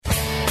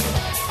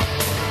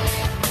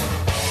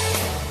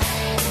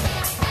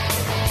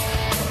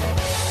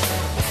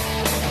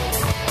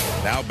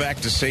back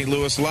to St.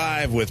 Louis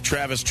Live with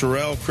Travis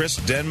Terrell, Chris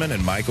Denman,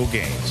 and Michael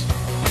Gaines.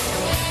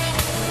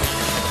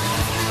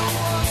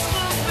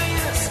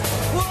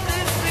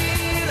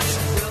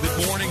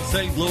 Good morning,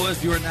 St.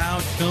 Louis. You are now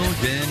tuned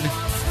in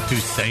to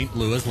St.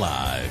 Louis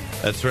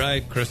Live. That's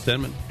right. Chris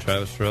Denman,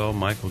 Travis Terrell,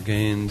 Michael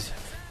Gaines,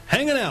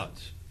 hanging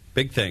out.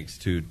 Big thanks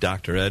to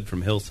Dr. Ed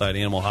from Hillside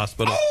Animal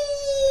Hospital.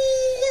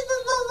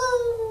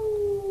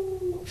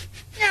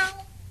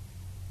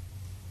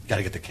 Got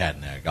to get the cat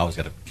in there.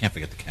 Can't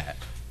forget the cat.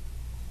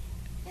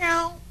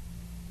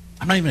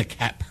 I'm not even a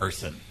cat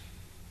person,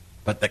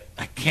 but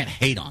I can't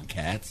hate on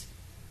cats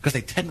because they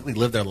technically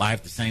live their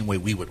life the same way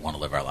we would want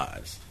to live our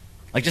lives.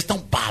 Like, just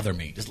don't bother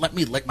me. Just let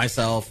me lick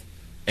myself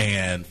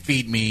and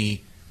feed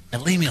me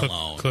and leave me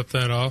alone. Clip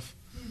that off.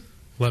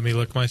 Let me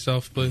lick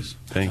myself, please.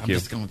 Thank you. I'm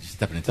just going to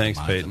step into Thanks,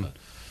 the Peyton.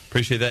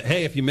 Appreciate that.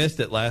 Hey, if you missed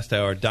it last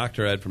hour,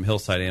 Dr. Ed from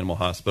Hillside Animal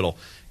Hospital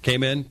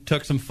came in,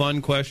 took some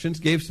fun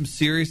questions, gave some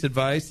serious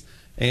advice,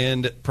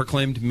 and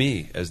proclaimed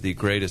me as the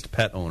greatest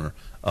pet owner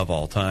of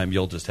all time.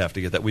 You'll just have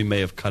to get that. We may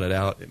have cut it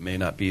out. It may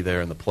not be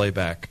there in the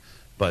playback,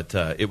 but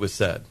it was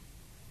said.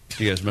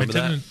 Do you guys remember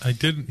that? I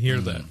didn't hear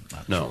that.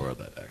 Not sure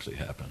that actually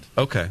happened.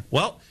 Okay.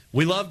 Well,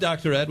 we love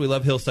Dr. Ed. We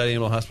love Hillside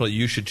Animal Hospital.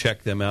 You should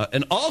check them out.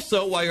 And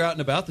also, while you're out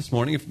and about this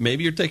morning, if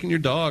maybe you're taking your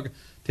dog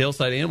to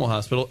Hillside Animal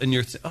Hospital and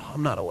you're saying,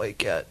 I'm not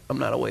awake yet.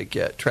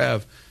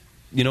 Trav,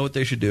 you know what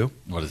they should do?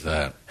 What is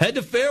that? Head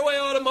to Fairway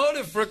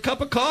Automotive for a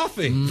cup of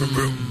coffee.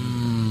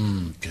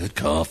 Good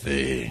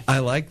coffee. I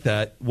like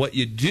that. What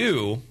you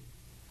do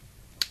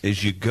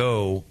is you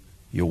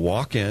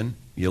walk in,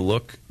 you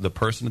look the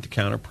person at the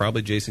counter,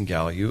 probably Jason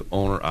Gallahue,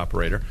 owner,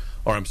 operator,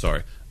 or I'm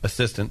sorry,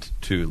 assistant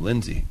to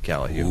Lindsay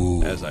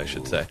Gallahue, as I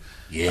should say.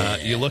 Yeah.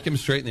 You look him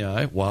straight in the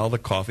eye while the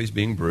coffee's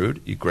being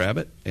brewed. You grab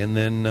it, and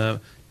then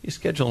you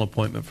schedule an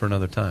appointment for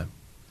another time.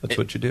 That's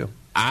what you do.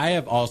 I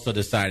have also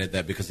decided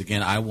that because,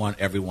 again, I want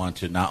everyone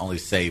to not only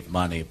save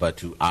money, but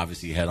to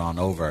obviously head on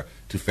over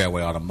to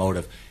Fairway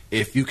Automotive.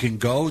 If you can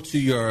go to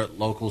your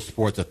local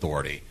sports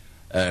authority,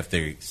 if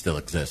they still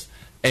exist,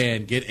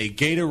 and get a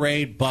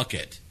Gatorade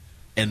bucket,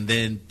 and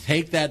then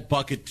take that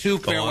bucket to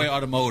Fairway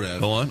Automotive.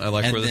 Go on. I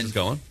like where this is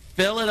going.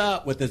 Fill it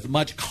up with as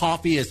much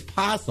coffee as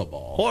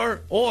possible.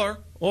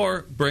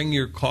 Or bring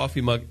your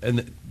coffee mug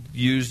and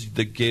use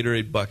the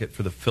Gatorade bucket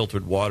for the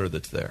filtered water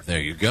that's there. There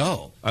you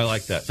go. I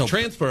like that. So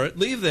transfer it.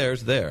 Leave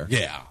theirs there.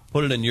 Yeah.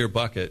 Put it in your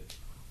bucket.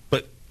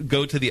 But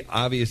go to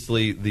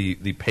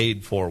the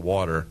paid for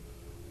water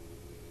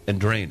and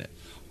drain it.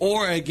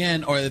 Or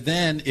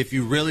then if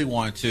you really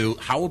want to,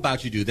 how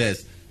about you do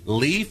this?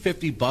 Leave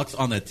 $50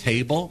 on the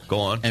table. Go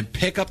on. And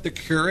pick up the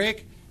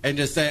Keurig and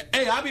just say,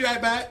 hey, I'll be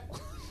right back.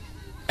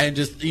 And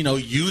just,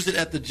 use it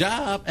at the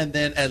job. And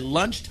then at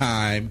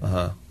lunchtime,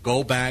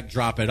 go back,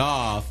 drop it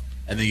off,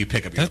 and then you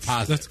pick up your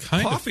deposit. That's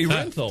kind coffee of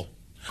rental.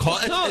 It's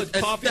Coffee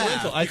that,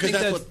 rental. I think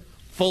that's what,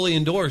 fully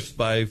endorsed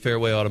by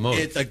Fairway Automotive.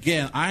 It's,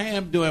 again, I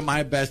am doing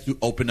my best to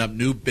open up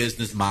new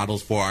business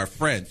models for our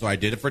friends. So I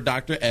did it for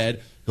Dr.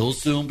 Ed. He'll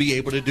soon be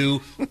able to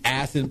do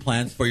ass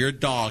implants for your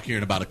dog here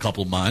in about a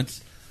couple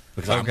months.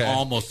 Because I'm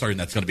almost certain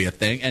that's going to be a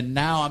thing. And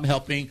now I'm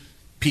helping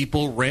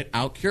people rent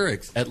out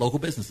Keurigs at local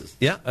businesses.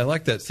 Yeah, I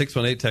like that.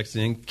 618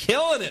 texting in.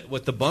 Killing it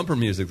with the bumper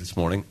music this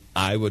morning.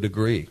 I would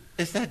agree.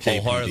 Is that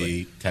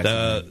JPD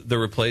texting? The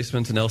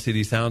replacements and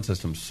LCD sound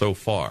systems so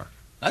far.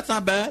 That's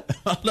not bad.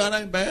 That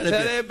ain't bad.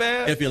 Ain't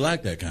bad. If you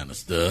like that kind of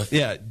stuff.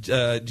 Yeah,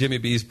 Jimmy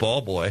B's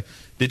ball boy.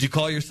 Did you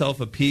call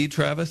yourself a P,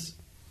 Travis?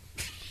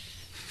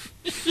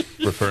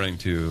 Referring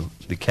to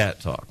the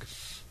cat talk.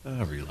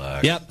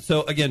 Relax. Yep.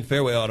 So, again,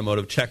 Fairway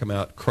Automotive. Check them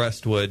out.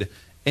 Crestwood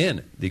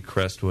in the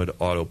Crestwood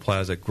Auto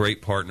Plaza.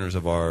 Great partners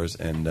of ours,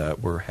 and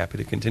we're happy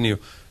to continue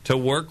to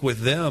work with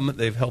them.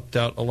 They've helped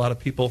out a lot of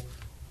people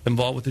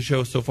involved with the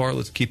show so far.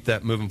 Let's keep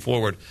that moving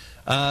forward.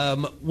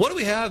 What do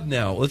we have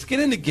now? Let's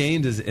get into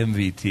Gaines as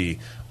MVT.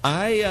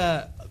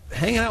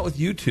 Hanging out with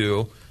you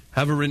two,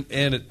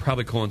 and it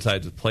probably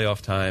coincides with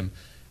playoff time.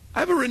 I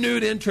have a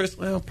renewed interest.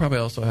 Well, probably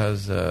also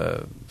has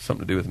something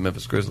to do with the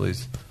Memphis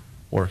Grizzlies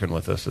working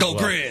with us as well.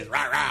 Go Grizz!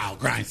 Rah,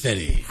 Grind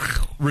City!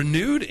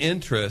 Renewed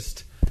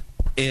interest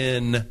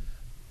in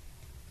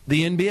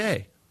the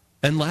NBA.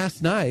 And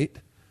last night,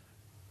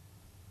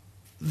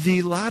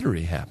 the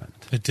lottery happened.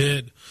 It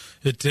did.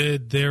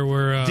 There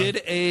were...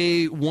 Did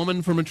a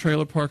woman from a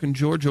trailer park in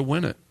Georgia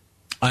win it?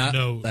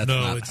 No,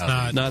 it's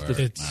not.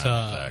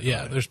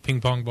 There's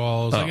ping pong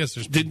balls. I guess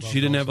there's.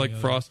 She didn't have like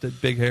frosted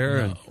big hair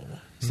and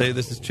say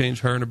this has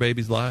changed her and her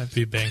baby's lives.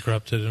 Be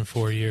bankrupted in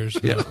 4 years.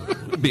 Yeah,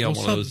 be on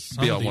one of those.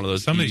 Be on one of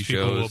those. Some of these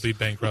people shows. will be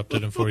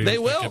bankrupted in 4 years. They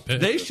will.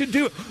 They should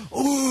do it.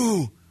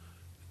 Ooh.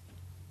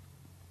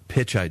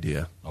 Pitch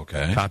idea.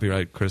 Okay.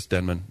 Copyright Chris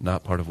Denman,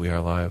 not part of We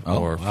Are Live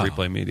or Free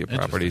Play Media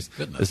Properties.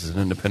 Goodness. This is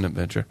an independent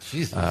venture.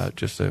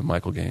 Just so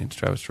Michael Gaines,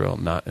 Travis Terrell,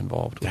 not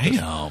involved with this.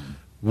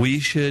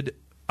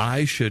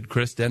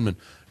 Chris Denman,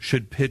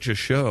 should pitch a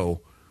show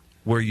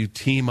where you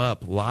team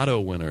up lotto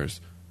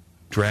winners,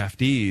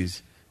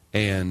 draftees,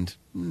 and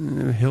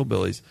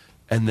hillbillies,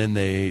 and then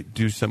they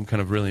do some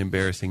kind of really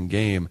embarrassing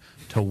game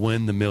to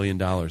win the $1 million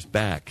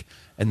back.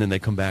 and then they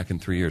come back in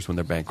 3 years when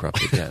they're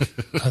bankrupt again.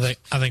 I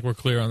think we're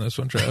clear on this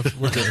one, Trev.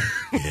 We're good.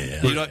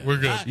 We're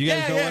good. You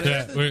guys know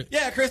what?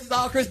 Yeah, Chris, it's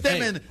all Chris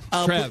Denman.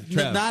 Trev.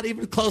 Not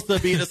even close to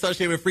being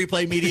associated with Free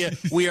Play Media.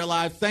 We are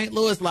live, St.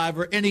 Louis Live,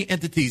 or any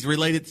entities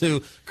related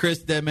to Chris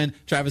Denman,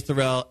 Travis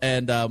Terrell,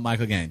 and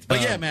Michael Gaines.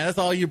 But yeah, man, that's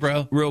all you,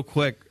 bro. Real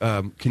quick,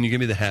 can you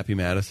give me the Happy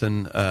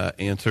Madison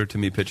answer to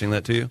me pitching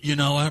that to you? You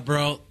know what,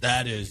 bro?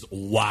 That is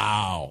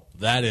wow.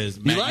 That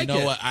is, man. You like know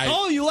it?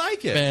 What? You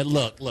like it? Man,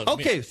 look.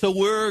 Okay, so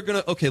we're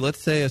gonna. Okay,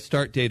 let's say a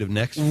start date of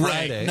next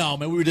Friday. Right. No,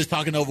 man, we were just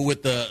talking over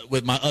with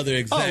my other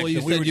execs. Oh, well,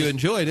 you said you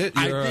enjoyed it.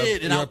 I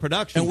did. You're a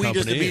production company. And we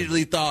just company.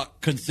 immediately thought,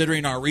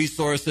 considering our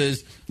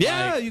resources.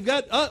 Yeah, you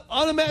got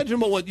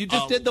unimaginable. What you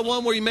just did the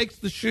one where he makes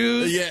the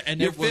shoes. Yeah, and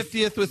your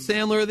 50th with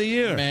Sandler of the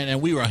Year. Man,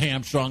 and we were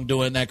hamstrung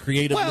doing that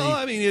creatively. Well,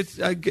 I mean,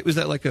 was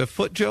that like a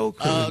foot joke?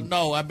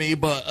 No, I mean,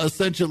 but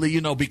essentially,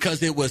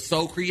 because it was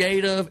so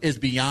creative, it's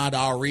beyond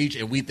our reach,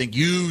 and we think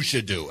you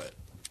should do it.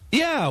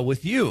 Yeah,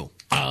 with you.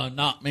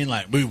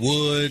 We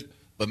would,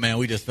 but man,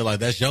 we just feel like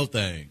that's your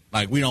thing.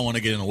 Like, we don't want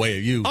to get in the way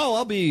of you. Oh,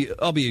 I'll be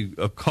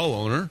a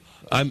co-owner.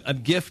 I'm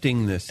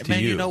gifting this to you.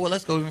 Man, you know what?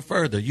 Let's go even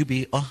further. You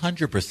be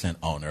 100%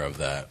 owner of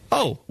that.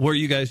 Oh, where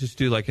you guys just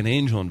do like an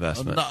angel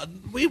investment? No,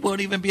 we wouldn't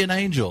even be an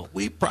angel.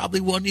 We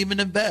probably wouldn't even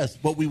invest.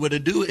 What we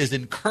would do is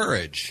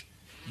encourage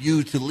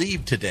you to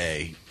leave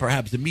today,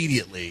 perhaps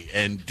immediately,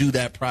 and do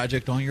that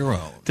project on your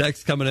own.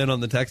 Text coming in on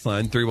the text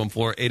line,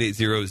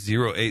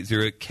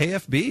 314-880-080.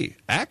 KFB.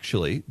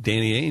 Actually,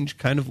 Danny Ainge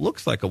kind of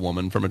looks like a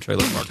woman from a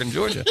trailer park in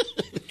Georgia.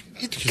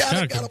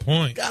 got a good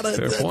point.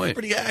 Fair point.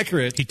 Pretty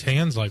accurate. He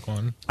tans like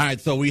one. All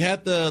right, so we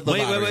had the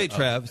Wait,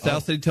 Trav.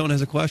 South City Tone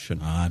has a question.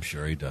 I'm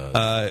sure he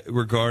does.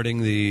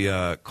 Regarding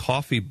the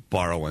coffee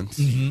borrowance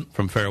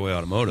from Fairway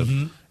Automotive.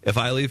 Mm-hmm. If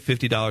I leave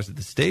 $50 at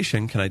the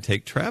station, can I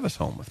take Travis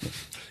home with me?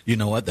 You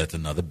know what? That's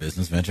another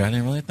business venture I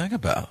didn't really think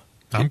about.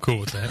 I'm cool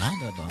with that.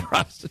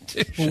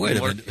 Prostitution. Wait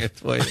a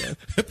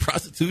minute.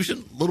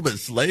 Prostitution? A little bit of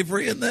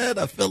slavery in that?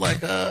 I feel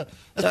like, let's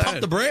pump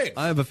the brakes.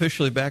 I have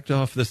officially backed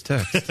off this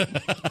text.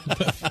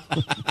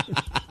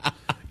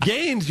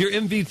 Gaines, your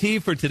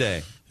MVT for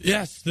today.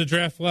 Yes, the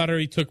draft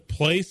lottery took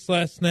place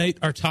last night.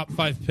 Our top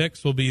 5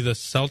 picks will be the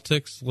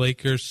Celtics,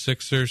 Lakers,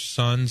 Sixers,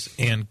 Suns,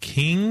 and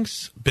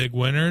Kings. Big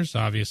winners.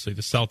 Obviously,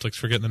 the Celtics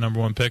for getting the number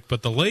 1 pick,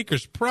 but the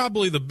Lakers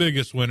probably the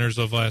biggest winners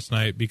of last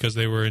night because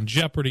they were in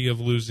jeopardy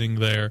of losing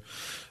their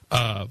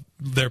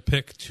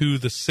pick to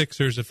the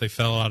Sixers if they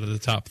fell out of the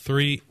top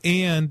 3.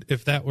 And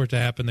if that were to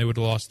happen, they would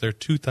have lost their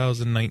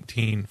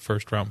 2019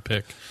 first-round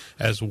pick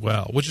as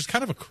well, which is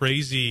kind of a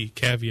crazy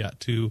caveat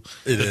to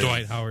the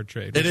Dwight Howard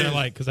trade, which I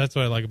like because that's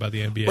what I like about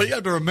the NBA. But you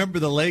have to remember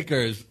the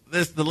Lakers.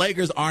 The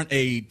Lakers aren't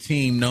a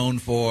team known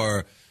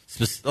for,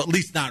 at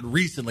least not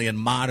recently in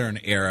modern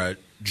era,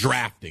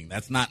 drafting.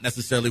 That's not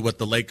necessarily what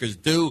the Lakers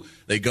do.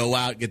 They go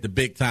out, get the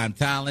big-time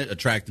talent,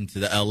 attract them to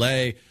the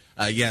L.A.,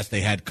 yes, they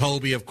had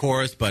Kobe, of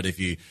course, but if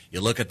you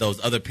look at those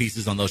other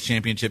pieces on those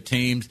championship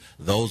teams,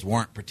 those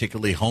weren't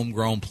particularly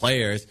homegrown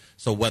players.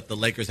 So what the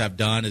Lakers have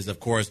done is, of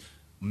course,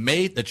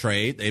 made the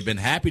trade. They've been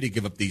happy to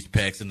give up these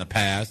picks in the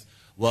past.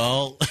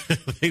 Well,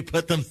 they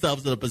put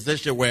themselves in a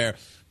position where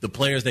the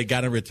players they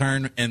got in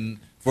return and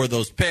for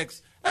those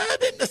picks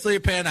didn't necessarily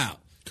pan out.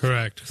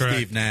 Correct.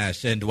 Steve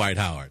Nash and Dwight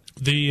Howard.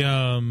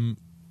 The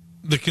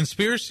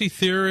conspiracy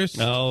theorists.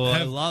 Oh,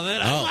 I love it.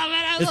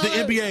 It's the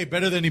NBA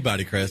better than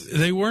anybody, Chris.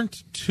 They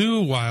weren't too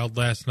wild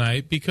last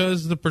night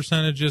because the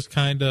percentages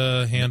kind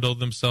of handled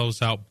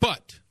themselves out.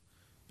 But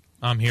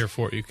I'm here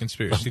for you,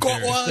 conspiracy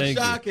theorists. Well,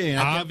 shocking.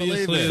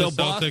 Obviously, the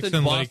Celtics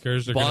and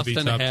Lakers are going to be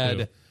top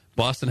 2.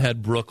 Boston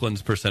had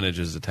Brooklyn's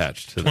percentages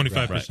attached to them.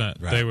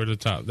 25%. Right. They were the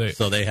top.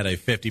 So they had a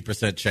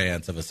 50%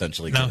 chance of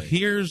essentially getting. Now,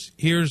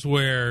 here's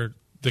where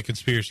the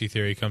conspiracy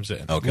theory comes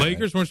in. Okay.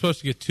 Lakers weren't supposed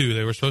to get 2.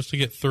 They were supposed to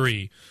get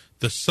 3.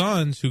 The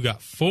Suns, who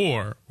got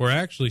 4, were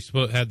actually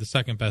had the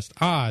second best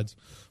odds,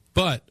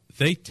 but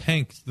they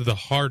tanked the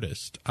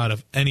hardest out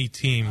of any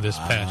team this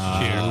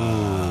past year.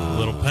 A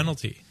little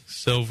penalty.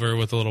 Silver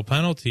with a little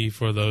penalty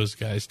for those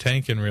guys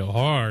tanking real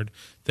hard.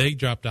 They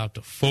dropped out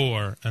to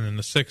 4, and then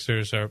the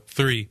Sixers are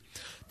 3.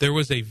 There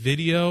was a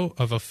video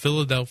of a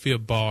Philadelphia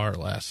bar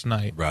last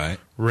night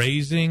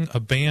raising a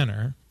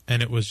banner,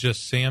 and it was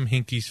just Sam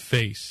Hinkie's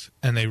face,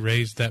 and they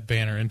raised that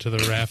banner into the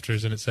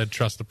rafters, and it said,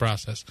 "Trust the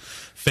process."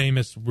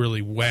 Famous,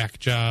 really whack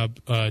job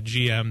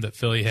GM that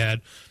Philly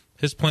had.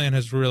 His plan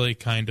has really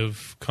kind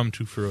of come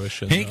to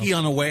fruition. Hinkie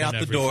on the way out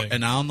the door,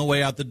 and on the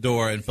way out the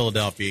door in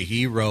Philadelphia,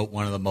 he wrote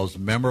one of the most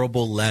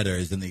memorable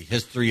letters in the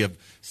history of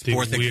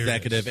sports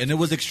executive, and it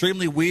was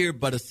extremely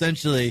weird, but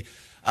essentially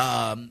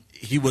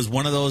he was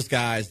one of those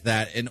guys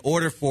that in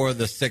order for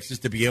the Sixers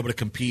to be able to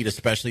compete,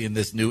 especially in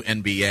this new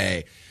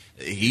NBA,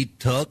 he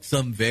took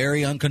some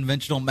very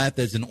unconventional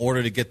methods in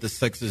order to get the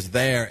Sixers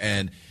there,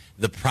 and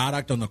the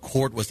product on the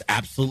court was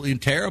absolutely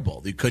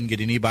terrible. You couldn't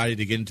get anybody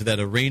to get into that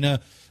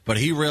arena, but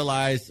he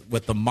realized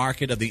with the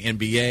market of the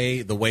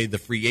NBA, the way the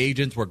free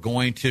agents were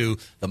going to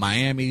the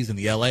Miamis and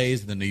the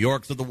LAs and the New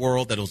Yorks of the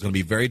world, that it was going to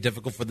be very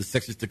difficult for the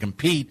Sixers to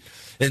compete.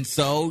 And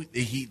so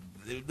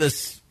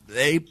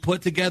they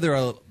put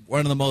together one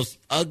of the most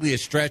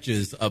ugliest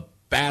stretches of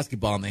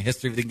basketball in the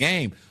history of the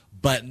game.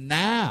 But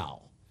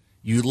now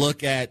you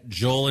look at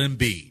Joel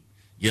Embiid,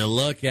 you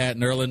look at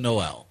Nerlens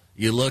Noel,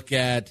 you look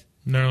at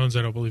Nerlens,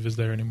 I don't believe is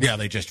there anymore. Yeah,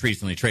 they just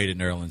recently traded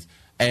Nerlens.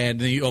 And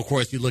then, of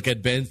course, you look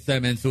at Ben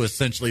Simmons, who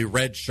essentially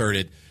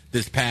redshirted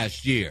this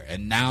past year.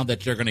 And now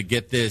that you're going to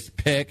get this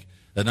pick,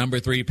 the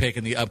number 3 pick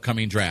in the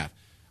upcoming draft,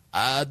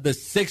 the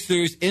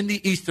Sixers in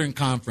the Eastern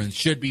Conference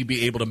should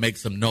be able to make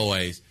some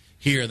noise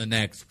here in the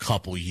next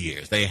couple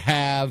years. They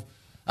have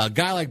a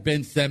guy like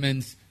Ben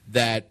Simmons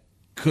that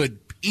could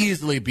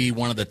easily be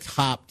one of the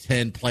top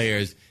 10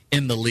 players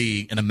in the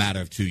league in a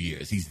matter of 2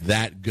 years. He's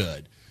that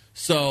good.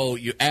 So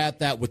you add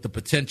that with the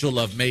potential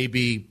of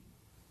maybe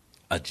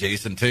a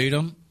Jason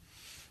Tatum,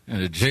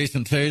 Joel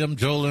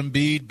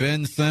Embiid,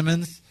 Ben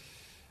Simmons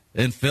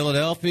in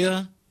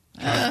Philadelphia.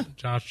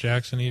 Josh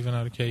Jackson even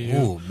out of KU.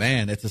 Oh,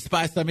 man, it's a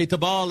spice I meet the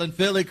ball in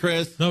Philly,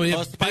 Chris. No,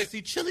 yeah,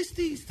 spicy chili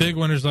steez. Big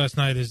winners last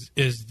night is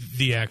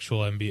the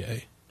actual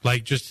NBA.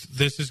 Like, just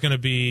this is going to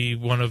be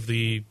one of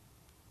the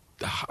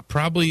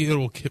probably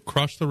it'll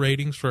crush the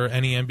ratings for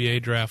any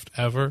NBA draft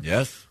ever.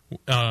 Yes.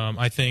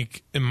 I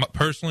think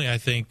personally, I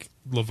think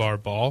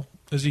LeVar Ball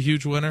is a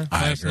huge winner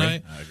last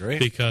night. I agree.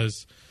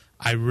 Because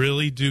I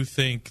really do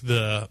think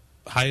the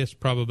highest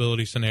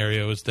probability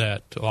scenario is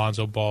that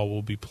Lonzo Ball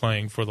will be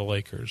playing for the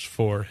Lakers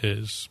for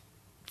his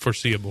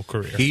foreseeable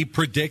career. He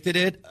predicted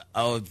it.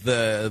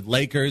 The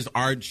Lakers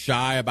aren't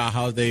shy about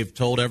how they've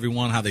told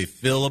everyone how they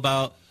feel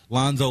about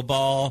Lonzo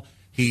Ball.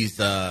 He's,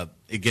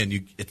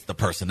 it's the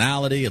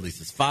personality, at least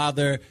his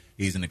father.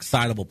 He's an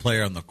excitable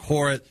player on the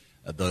court.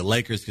 The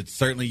Lakers could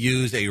certainly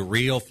use a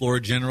real floor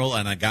general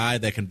and a guy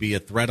that can be a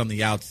threat on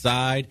the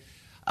outside.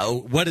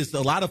 What is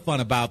a lot of fun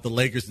about the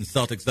Lakers and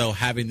Celtics, though,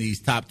 having these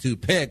top 2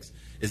 picks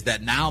is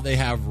that now they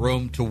have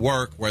room to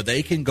work where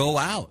they can go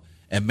out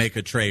and make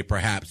a trade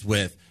perhaps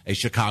with a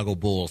Chicago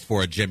Bulls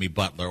for a Jimmy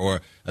Butler,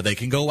 or they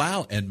can go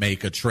out and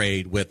make a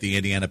trade with the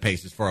Indiana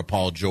Pacers for a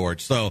Paul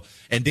George. So,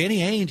 and Danny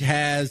Ainge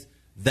has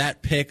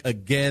that pick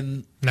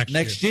again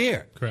next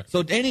year. Correct.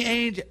 So Danny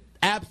Ainge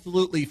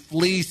absolutely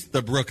fleeced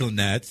the Brooklyn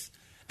Nets.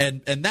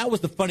 And that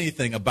was the funny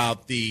thing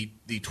about the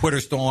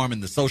Twitter storm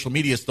and the social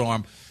media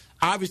storm.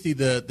 Obviously,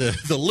 the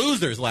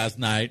losers last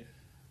night,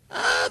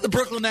 the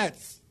Brooklyn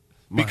Nets.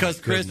 Because,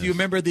 Chris, you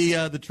remember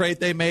the trade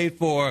they made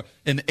for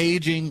an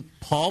aging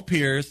Paul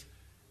Pierce,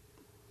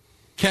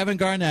 Kevin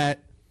Garnett,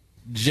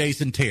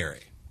 Jason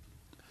Terry.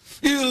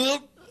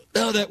 How'd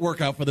that work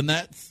out for the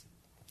Nets?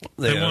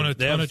 They won a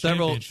ton have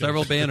of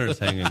several banners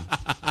hanging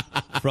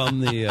from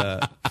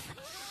the.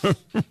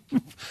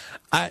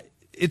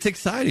 It's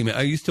exciting.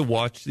 I used to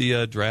watch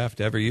the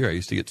draft every year. I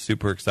used to get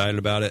super excited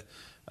about it.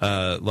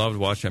 Loved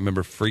watching. I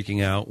remember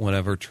freaking out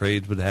whenever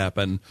trades would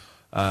happen.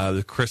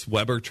 The Chris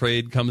Webber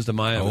trade comes to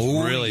mind. I was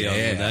really young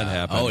when that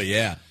happened. Oh,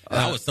 yeah.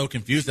 I was so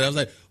confused. I was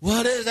like,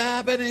 what is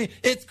happening?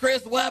 It's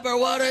Chris Webber.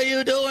 What are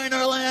you doing,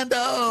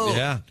 Orlando?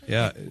 Yeah.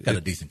 Got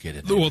a decent kid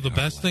in there. Well, the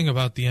best thing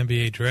about the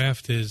NBA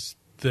draft is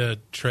the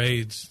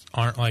trades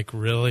aren't like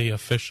really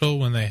official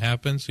when they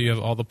happen, so you have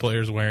all the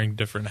players wearing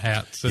different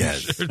hats and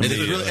shirts.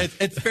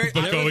 It's very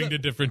but going to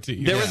different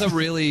teams. There was a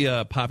really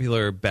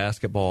popular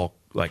basketball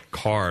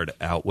card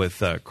out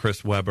with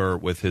Chris Webber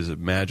with his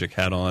Magic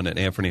hat on and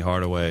Anthony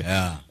Hardaway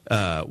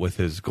with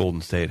his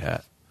Golden State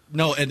hat.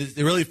 No, and it's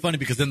really funny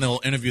because then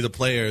they'll interview the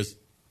players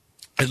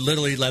and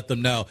literally let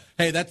them know,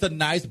 hey, that's a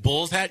nice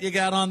Bulls hat you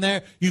got on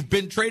there. You've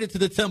been traded to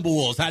the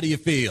Timberwolves. How do you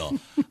feel?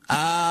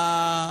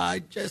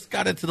 I just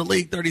got into the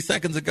league 30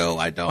 seconds ago.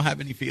 I don't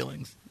have any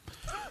feelings.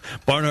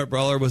 Barnhart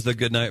Brawler was a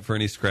good night for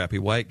any scrappy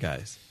white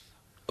guys.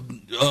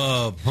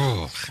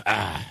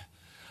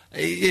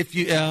 If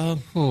you...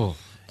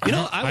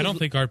 I don't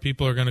think our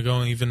people are going to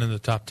go even in the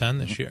top 10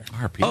 this year.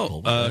 Our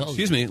people.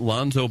 Excuse me,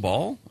 Lonzo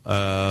Ball.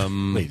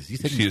 Wait, is he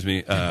taking, excuse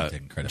me,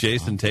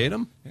 Jason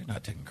Tatum. You're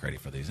not taking credit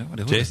for these.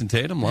 Jason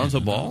Tatum, Lonzo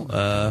Ball.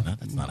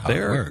 That's not how it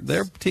works.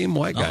 They're team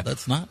white guy.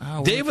 That's not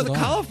how it Dave works with the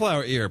at all.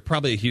 cauliflower ear,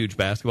 probably a huge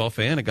basketball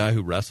fan, a guy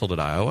who wrestled at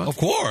Iowa. Of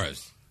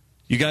course.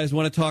 You guys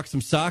want to talk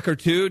some soccer,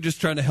 too? Just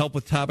trying to help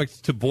with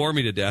topics to bore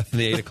me to death in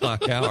the 8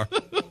 o'clock hour.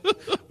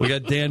 We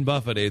got Dan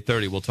Buff at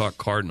 8:30. We'll talk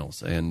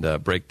Cardinals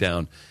and break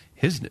down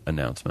his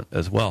announcement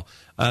as well.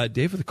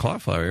 Dave with the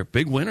cauliflower,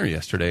 big winner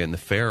yesterday in the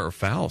fair or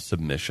foul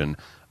submission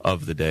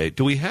of the day.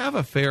 Do we have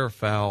a fair or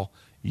foul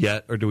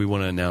yet, or do we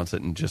want to announce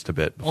it in just a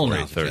bit before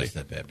 8:30? Just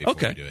a bit before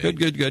okay, we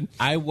do it. good.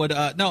 I would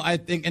I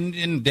think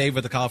and Dave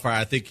with the cauliflower,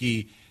 I think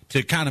he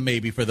to kind of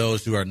maybe for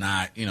those who are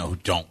not, who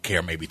don't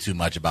care maybe too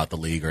much about the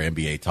league or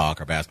NBA talk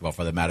or basketball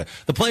for that matter,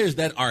 the players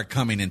that are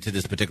coming into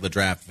this particular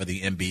draft for the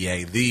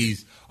NBA,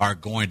 these are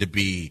going to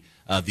be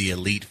the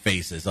elite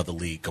faces of the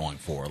league going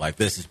forward. Like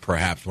this is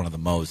perhaps one of the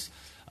most,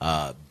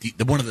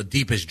 one of the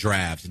deepest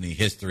drafts in the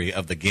history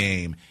of the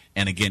game.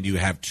 And again, you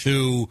have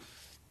two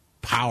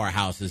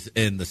powerhouses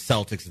in the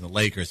Celtics and the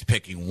Lakers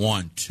picking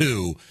 1,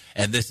 2,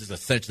 and this is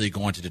essentially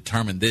going to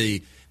determine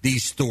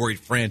these storied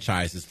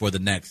franchises for the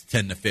next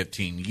 10 to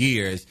 15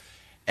 years.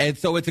 And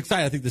so it's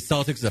exciting. I think the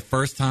Celtics, the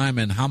first time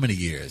in how many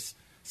years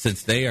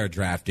since they are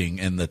drafting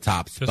in the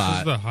top This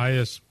spot. is the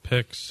highest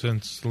pick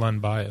since Len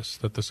Bias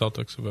that the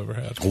Celtics have ever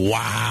had.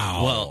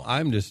 Wow. Well,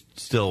 I'm just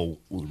still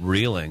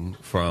reeling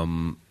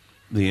from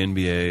the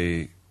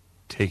NBA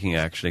taking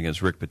action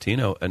against Rick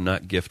Pitino and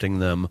not gifting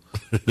them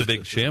the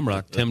big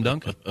shamrock, Tim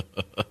Duncan.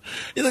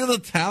 You look at the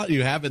talent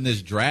you have in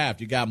this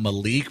draft. You got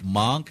Malik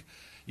Monk.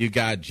 You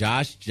got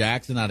Josh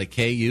Jackson out of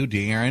KU.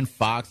 De'Aaron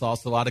Fox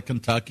also out of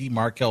Kentucky.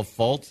 Markelle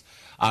Fultz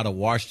out of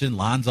Washington.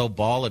 Lonzo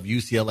Ball of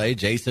UCLA.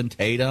 Jason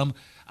Tatum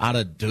out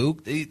of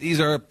Duke. These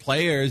are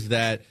players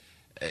that,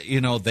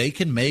 they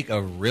can make a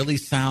really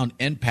sound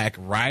impact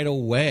right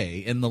away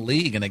in the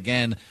league. And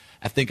again,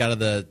 I think out of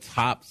the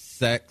top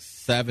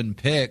 6-7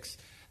 picks,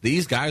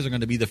 these guys are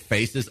going to be the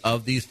faces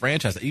of these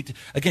franchises.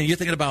 Again, you're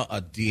thinking about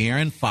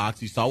De'Aaron Fox.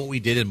 You saw what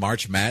we did in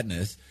March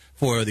Madness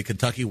for the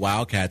Kentucky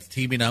Wildcats,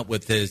 teaming up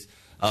with his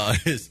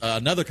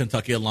another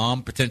Kentucky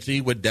alum,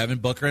 potentially with Devin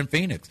Booker in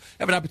Phoenix.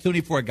 Have an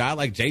opportunity for a guy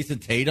like Jason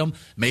Tatum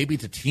maybe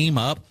to team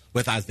up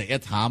with Isaiah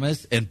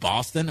Thomas in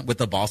Boston with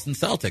the Boston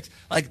Celtics.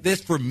 Like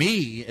this, for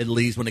me, at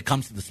least, when it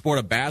comes to the sport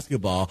of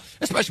basketball,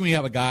 especially when you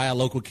have a guy, a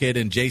local kid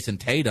in Jason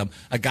Tatum,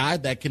 a guy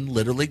that can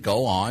literally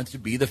go on to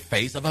be the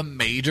face of a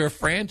major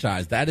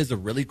franchise. That is a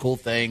really cool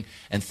thing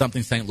and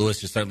something St. Louis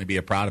should certainly be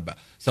proud about.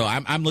 So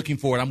I'm looking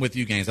forward. I'm with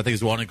you, Gaines. I think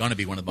it's only going to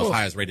be one of the most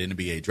highest rated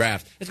NBA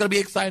drafts. It's going to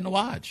be exciting to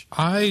watch.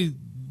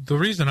 The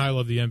reason I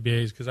love the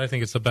NBA is because I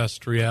think it's the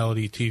best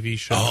reality TV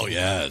show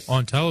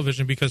on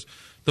television, because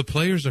the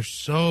players are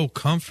so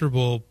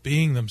comfortable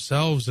being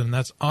themselves, and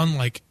that's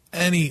unlike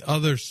any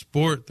other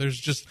sport. There's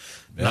just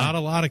not a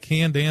lot of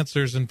canned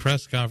answers in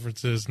press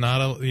conferences.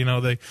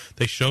 They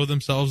show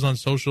themselves on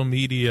social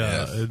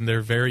media, and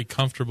they're very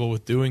comfortable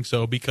with doing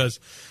so because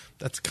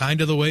that's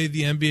kind of the way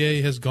the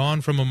NBA has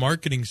gone from a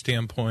marketing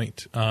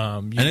standpoint.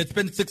 And it's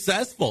been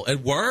successful.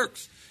 It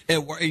works.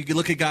 You can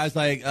look at guys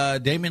like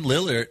Damian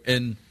Lillard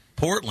in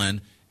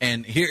Portland,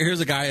 and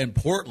here's a guy in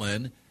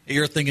Portland.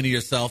 You're thinking to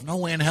yourself, no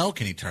way in hell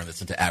can he turn this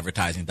into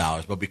advertising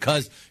dollars. But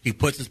because he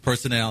puts his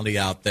personality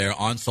out there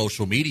on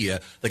social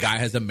media, the guy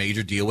has a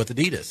major deal with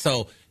Adidas.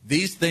 So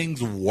these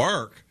things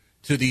work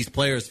to these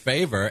players'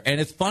 favor, and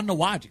it's fun to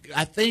watch.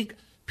 I think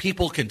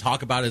people can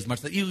talk about it as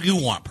much that you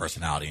want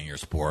personality in your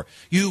sport.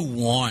 You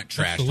want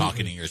trash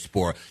talking in your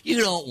sport. You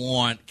don't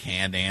want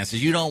canned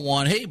answers. You don't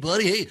want, hey,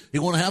 buddy, hey,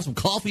 you want to have some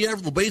coffee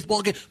after the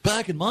baseball game?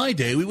 Back in my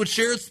day, we would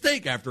share a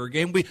steak after a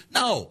game.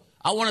 No.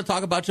 I want to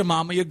talk about your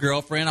mama, your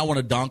girlfriend. I want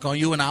to dunk on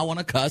you, and I want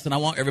to cuss, and I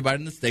want everybody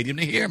in the stadium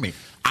to hear me.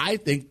 I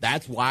think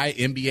that's why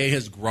NBA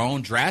has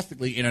grown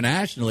drastically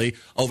internationally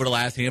over the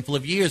last handful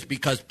of years,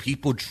 because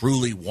people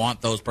truly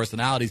want those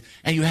personalities,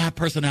 and you have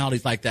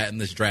personalities like that in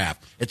this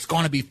draft. It's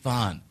going to be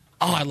fun.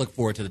 Oh, I look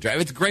forward to the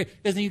draft. It's great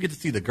because then you get to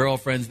see the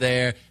girlfriends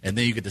there, and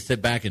then you get to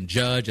sit back and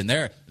judge, and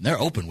they're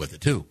open with it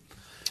too.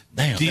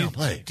 Damn,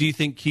 do you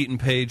think Keaton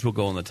Page will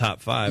go in the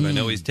top 5? I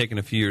know he's taken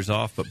a few years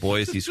off, but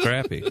boy, is he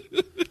scrappy.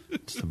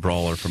 It's the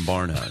brawler from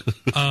Barnett.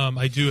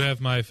 I do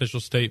have my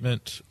official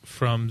statement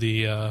from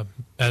the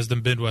as the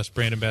Midwest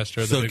brand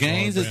ambassador. So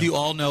Gaines, as you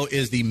all know,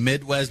 is the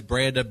Midwest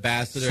brand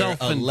ambassador,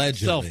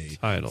 allegedly.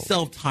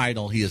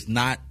 Self-titled. He is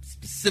not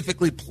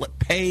specifically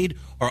paid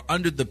or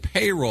under the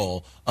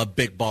payroll of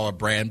Big Baller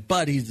Brand,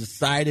 but he's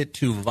decided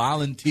to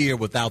volunteer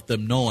without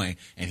them knowing,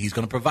 and he's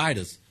going to provide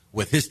us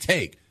with his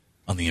take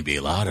on the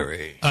NBA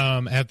lottery.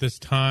 At this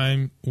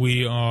time,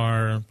 we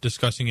are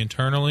discussing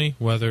internally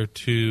whether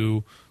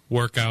to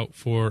work out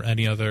for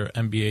any other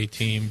NBA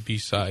team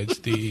besides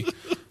the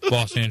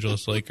Los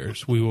Angeles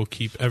Lakers. We will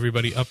keep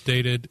everybody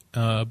updated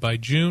by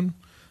June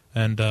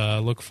and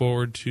look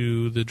forward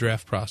to the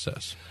draft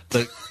process.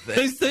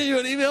 They sent you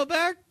an email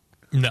back?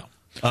 No.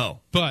 Oh.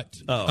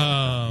 But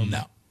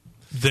no.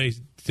 They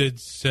did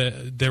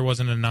say there was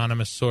an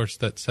anonymous source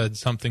that said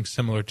something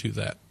similar to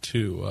that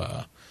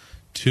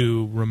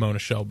to Ramona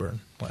Shelburne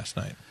last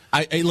night.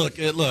 Look,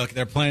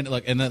 they're playing.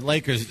 Look, and the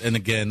Lakers, and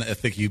again, I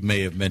think you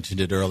may have mentioned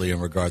it earlier in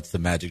regards to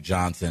Magic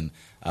Johnson.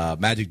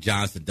 Magic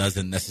Johnson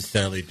doesn't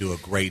necessarily do a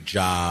great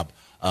job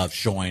of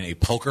showing a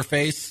poker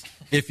face,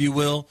 if you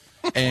will.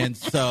 And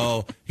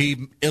so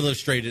he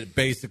illustrated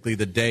basically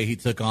the day he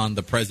took on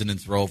the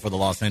president's role for the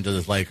Los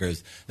Angeles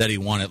Lakers that he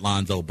wanted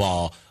Lonzo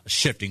Ball,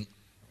 shifting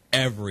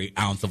every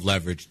ounce of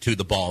leverage to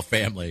the Ball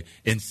family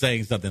in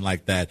saying something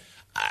like that.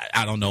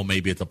 I don't know,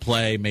 maybe it's a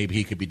play. Maybe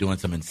he could be doing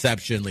some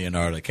Inception,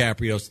 Leonardo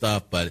DiCaprio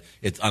stuff, but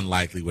it's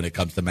unlikely when it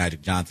comes to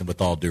Magic Johnson, with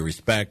all due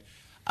respect.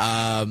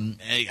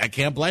 I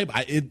can't blame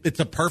him. It's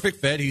a perfect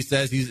fit. He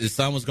says his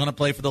son was going to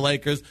play for the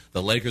Lakers.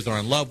 The Lakers are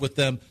in love with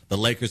them. The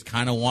Lakers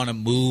kind of want to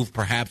move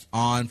perhaps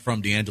on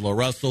from D'Angelo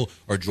Russell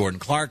or Jordan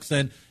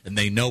Clarkson, and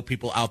they know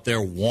people out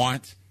there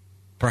want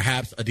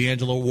perhaps a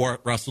D'Angelo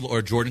Russell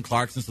or Jordan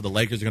Clarkson, so the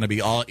Lakers are going to be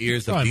all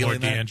ears of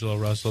dealing more D'Angelo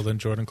Russell than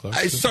Jordan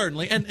Clarkson.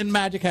 Certainly, and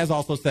Magic has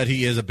also said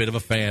he is a bit of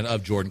a fan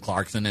of Jordan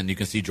Clarkson, and you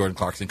can see Jordan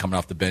Clarkson coming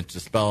off the bench to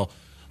spell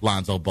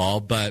Lonzo Ball,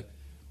 but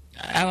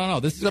I don't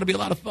know. This is going to be a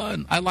lot of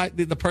fun. I like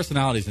the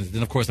personalities, and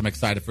then, of course, I'm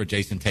excited for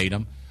Jason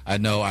Tatum. I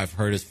know I've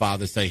heard his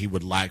father say he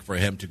would like for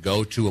him to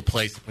go to a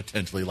place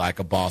potentially like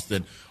a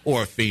Boston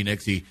or a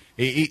Phoenix.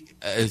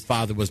 His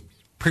father was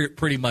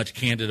pretty much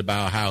candid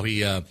about how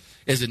he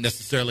isn't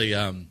necessarily,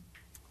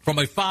 from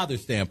a father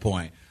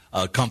standpoint,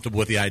 comfortable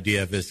with the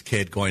idea of his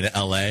kid going to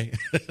L.A.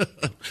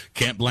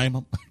 Can't blame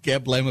him.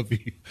 Can't blame him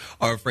if you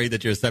are afraid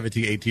that your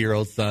 17,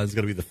 18-year-old son is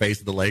going to be the face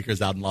of the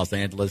Lakers out in Los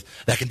Angeles.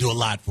 That can do a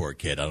lot for a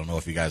kid. I don't know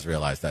if you guys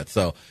realize that.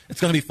 So it's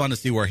going to be fun to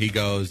see where he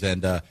goes.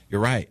 And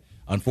you're right.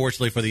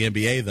 Unfortunately for the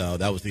NBA, though,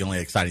 that was the only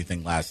exciting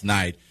thing last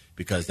night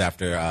because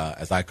after,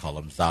 as I call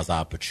him,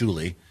 Zaza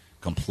Pachulia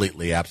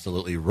completely,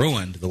 absolutely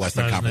ruined the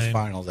Western Conference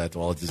Finals. That's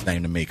all it's his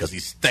name to me because he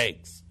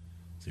stinks.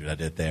 See what I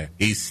did there?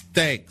 He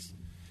stinks.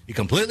 He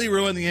completely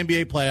ruined the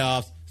NBA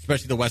playoffs,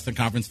 especially the Western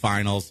Conference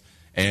Finals,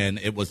 and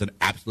it was an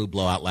absolute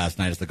blowout last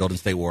night as the Golden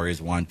State Warriors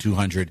won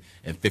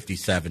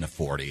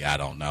 257-40. I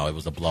don't know. It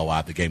was a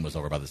blowout. The game was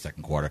over by the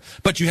second quarter.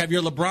 But you have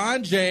your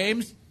LeBron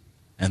James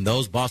and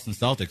those Boston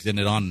Celtics in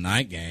it on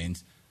night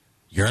games.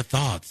 Your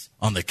thoughts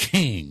on the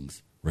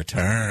Kings'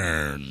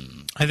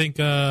 return? I think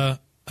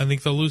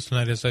they'll lose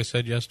tonight, as I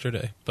said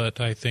yesterday,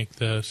 but I think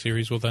the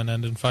series will then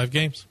end in 5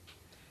 games.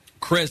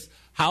 Chris,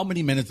 how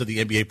many minutes of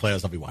the NBA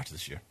playoffs have you watched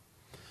this year?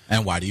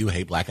 And why do you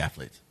hate black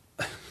athletes?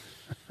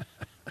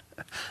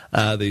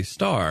 The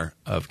star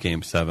of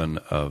Game 7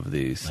 of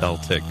the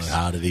Celtics.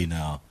 How did he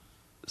know?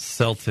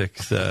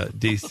 Celtics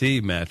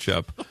DC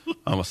matchup.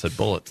 I almost said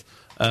Bullets.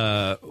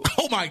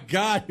 Oh, my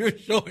God. You're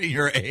showing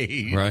your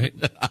age. Right?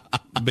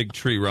 Big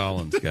Tree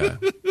Rollins guy.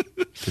 Did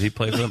he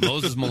play for them?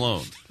 Moses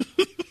Malone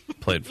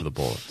played for the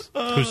Bullets.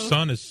 Whose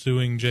son is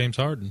suing James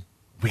Harden.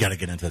 We got to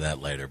get into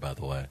that later, by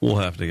the way. We'll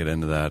have to get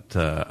into that.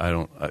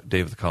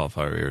 David the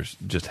Cauliflower Ear is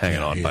just hanging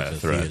on by a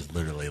thread. He is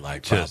literally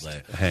like just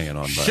probably hanging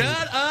on by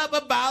Shut up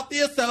about the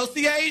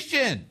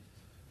association.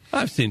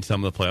 I've seen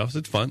some of the playoffs.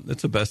 It's fun.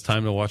 It's the best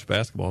time to watch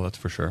basketball, that's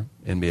for sure.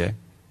 NBA.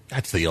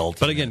 That's the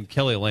ultimate. But again,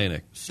 Kelly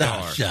Olynyk,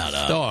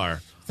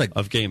 star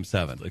of Game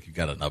 7. Like you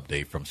got an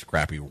update from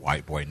Scrappy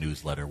White Boy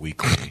Newsletter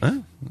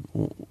Weekly.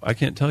 I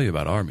can't tell you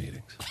about our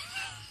meetings.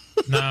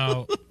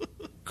 Now,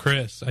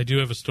 Chris, I do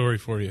have a story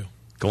for you.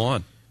 Go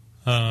on.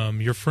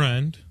 Your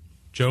friend,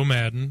 Joe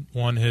Madden,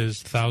 won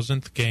his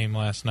 1,000th game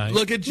last night.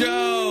 Look at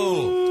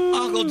Joe!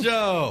 Uncle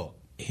Joe!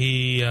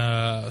 He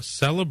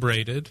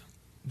celebrated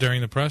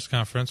during the press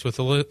conference with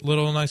a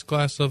little nice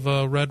glass of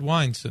red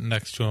wine sitting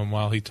next to him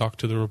while he talked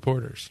to the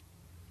reporters.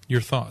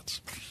 Your thoughts?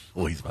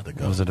 Well, he's about to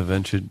go. Was it a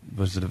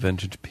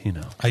vintage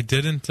Pinot? I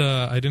didn't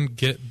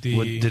get the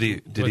what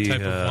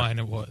type of wine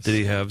it was. Did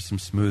he have some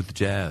smooth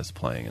jazz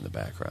playing in the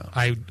background?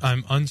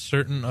 I'm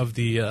uncertain of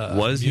the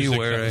was he music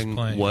wearing that was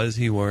playing. Was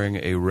he wearing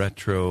a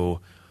retro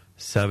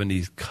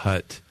 70s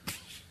cut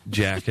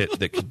jacket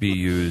that could be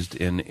used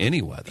in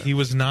any weather? He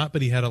was not,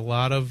 but he had a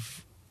lot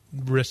of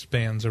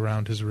wristbands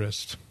around his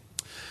wrist.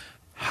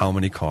 How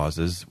many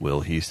causes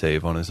will he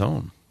save on his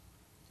own?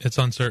 It's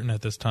uncertain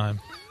at this time.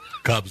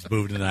 Cubs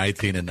moved to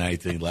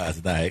 19-19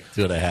 last night,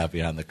 2.5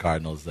 behind the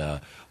Cardinals.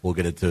 We'll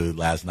get into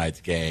last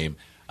night's game.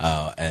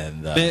 What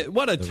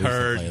a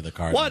turd.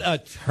 What a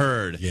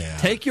turd. Yeah.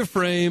 Take your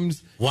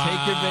frames. Wow.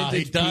 Take your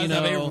vintage he does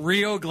Pinot. have a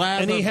real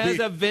glass. And he has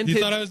a vintage.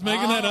 You thought I was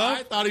making that up?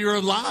 I thought you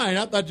were lying.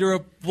 I thought you were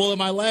pulling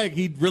my leg.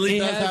 He really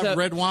does have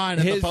red wine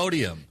at the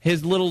podium.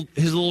 His little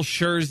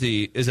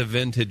Jersey is a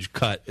vintage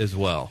cut as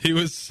well. He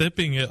was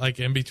sipping it like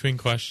in between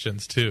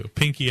questions too.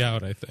 Pinky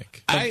out, I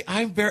think.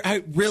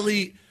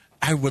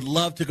 I would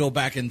love to go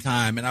back in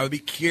time, and I would be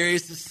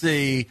curious to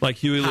see like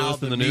Huey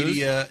Lewis in the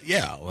media. News?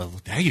 Yeah, well,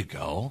 there you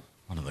go.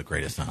 One of the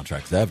greatest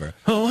soundtracks ever.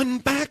 Going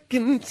back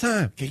in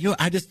time.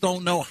 I just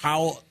don't know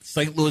how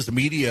St. Louis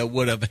media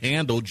would have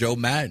handled Joe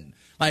Madden.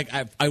 Like,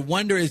 I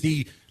wonder is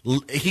he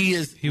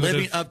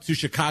living up to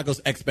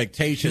Chicago's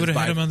expectations. He would have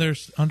had him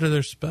under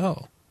their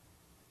spell.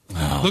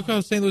 Oh. Look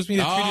how St. Louis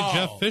media treated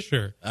Jeff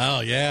Fisher.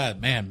 Oh, yeah,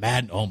 man.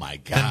 Madden, oh, my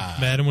God.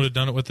 And Madden would have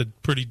done it with a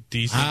pretty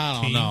decent team.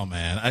 I don't know,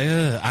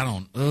 man. I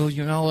don't. Oh,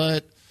 you know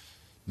what?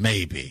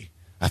 Maybe.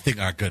 I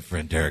think our good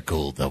friend Derek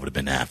Gould, though, would have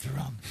been after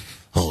him.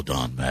 Hold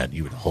on, Madden.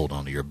 You would hold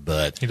on to your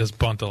butt. He does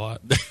bunt a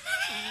lot.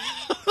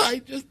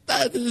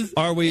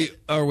 Are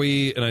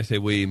we, and I say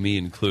we, me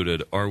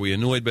included, are we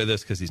annoyed by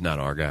this because he's not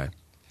our guy?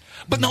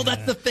 But no,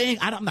 that's the thing.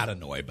 I'm not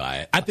annoyed by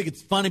it. I think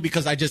it's funny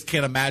because I just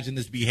can't imagine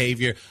this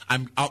behavior.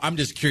 I'm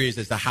just curious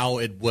as to how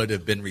it would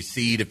have been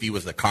received if he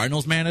was the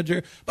Cardinals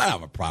manager. But I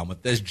don't have a problem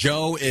with this.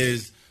 Joe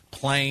is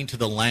playing to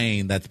the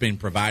lane that's been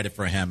provided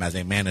for him as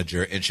a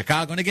manager in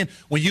Chicago. And again,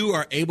 when you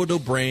are able to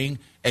bring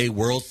a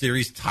World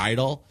Series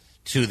title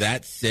to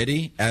that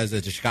city as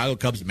a Chicago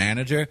Cubs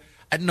manager,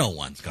 no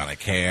one's gonna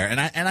care.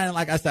 And I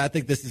like I said, I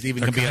think this is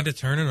even going to be kind of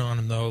turning on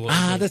him though.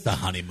 This is a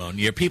honeymoon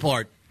year. People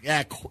are.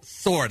 Yeah,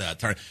 sort of.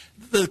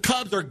 The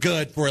Cubs are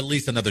good for at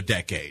least another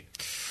decade.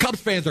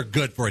 Cubs fans are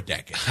good for a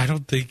decade. I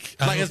don't think...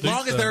 as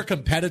long as they're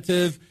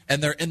competitive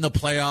and they're in the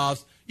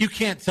playoffs, you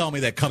can't tell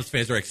me that Cubs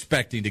fans are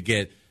expecting to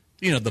get,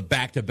 the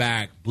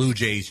back-to-back Blue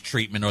Jays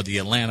treatment or the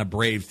Atlanta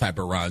Braves type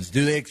of runs.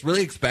 Do they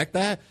really expect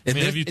that?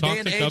 Have you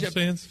talked to Cubs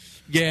fans?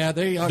 Yeah,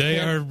 they are. They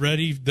are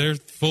ready. They're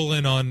full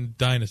in on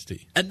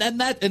dynasty. And then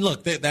and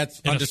look, that's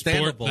In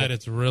understandable. a sport that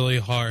it's really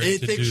hard It's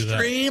to do that.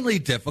 extremely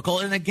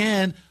difficult. And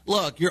again,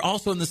 look, you're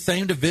also in the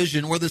same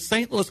division where the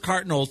St. Louis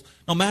Cardinals,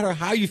 no matter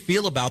how you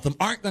feel about them,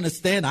 aren't going to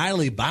stand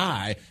idly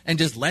by and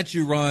just let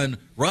you run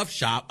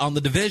roughshod on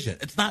the division.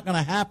 It's not going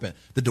to happen.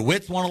 The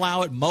DeWitts won't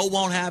allow it. Mo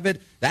won't have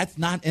it. That's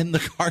not in the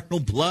Cardinal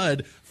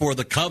blood for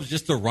the Cubs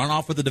just to run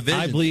off with the division.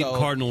 I bleed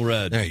Cardinal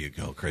red. There you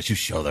go, Chris. You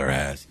show their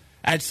ass.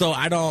 And so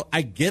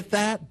I get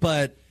that,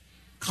 but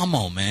come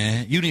on,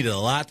 man. You needed a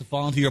lot to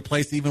fall into your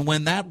place to even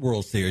win that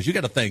World Series. You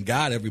got to thank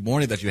God every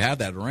morning that you have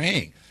that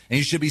ring. And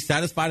you should be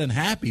satisfied and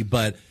happy.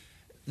 But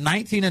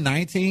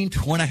 19-19,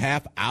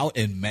 2.5 out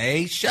in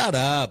May, shut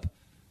up.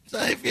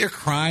 So if you're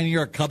crying,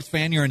 you're a Cubs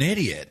fan, you're an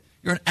idiot.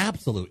 You're an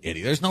absolute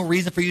idiot. There's no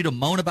reason for you to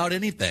moan about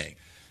anything.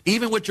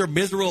 Even with your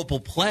miserable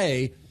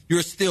play,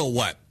 you're still,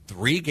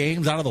 3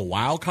 games out of the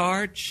wild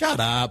card? Shut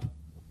up.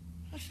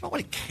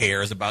 Nobody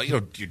cares about,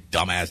 your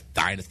dumbass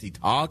dynasty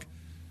talk.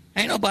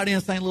 Ain't nobody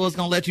in St. Louis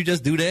going to let you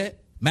just do that.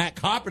 Matt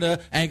Carpenter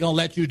ain't going to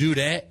let you do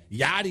that.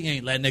 Yachty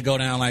ain't letting it go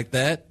down like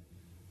that.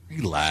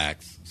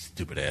 Relax.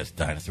 Stupid-ass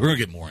dynasty. We're going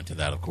to get more into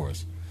that, of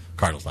course.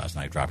 Cardinals last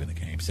night dropping the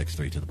game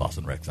 6-3 to the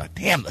Boston Red Sox.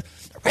 Damn, the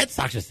Red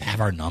Sox just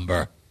have our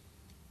number.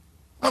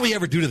 What did we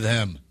ever do to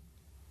them?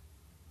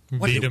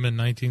 Beat them in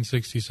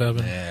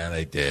 1967. Yeah,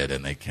 they did,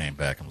 and they came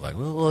back and was like,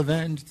 we'll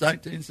avenge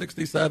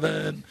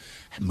 1967.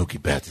 And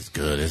Mookie Betts is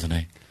good, isn't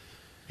he?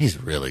 He's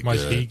really Why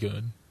good. is he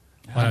good?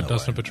 Why not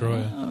Dustin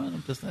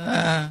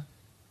Pedroia?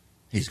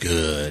 He's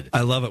good.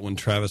 I love it when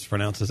Travis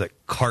pronounces it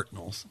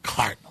Cardinals.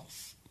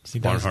 Cardinals. He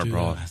does Barnhart do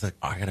Brawl. that. I was like,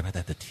 I got to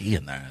put the T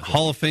in there.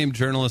 Hall of Fame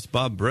journalist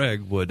Bob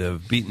Bragg would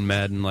have beaten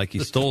Madden like he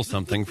stole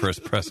something for his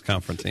press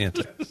conference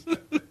antics.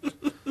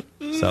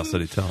 South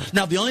City Times.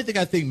 Now, the only thing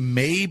I think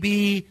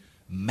maybe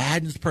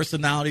Madden's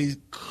personality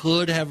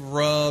could have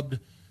rubbed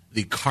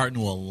the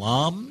Cardinal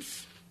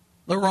alums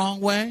the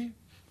wrong way.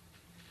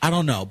 I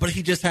don't know, but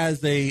he just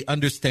has a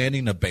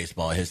understanding of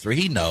baseball history.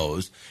 He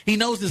knows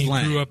his He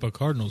lane. grew up a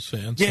Cardinals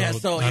fan. Yeah, so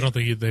so I don't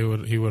think he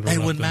would. It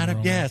wouldn't matter.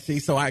 Wrong. Yeah, see,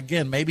 so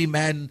again, maybe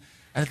Madden.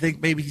 I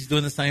think maybe he's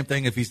doing the same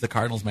thing if he's the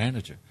Cardinals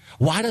manager.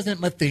 Why doesn't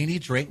Matheny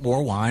drink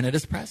more wine at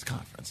his press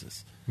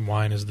conferences?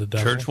 Wine is the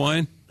devil. Church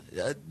wine?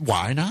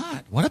 Why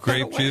not? What a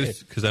better Grape way.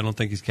 juice? Because I don't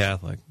think he's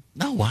Catholic.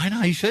 No, why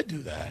not? He should do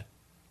that.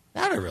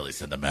 That would really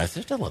send a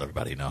message to let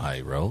everybody know how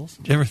he rolls.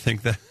 Do you ever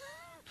think that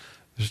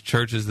there's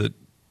churches that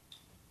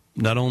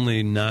not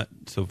only not...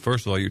 So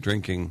first of all, you're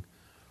drinking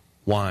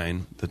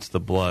wine that's the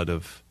blood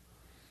of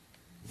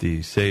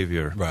the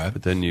Savior. Right.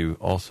 But then you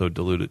also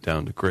dilute it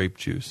down to grape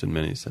juice in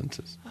many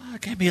senses.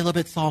 It can be a little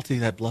bit salty,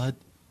 that blood.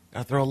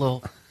 Gotta throw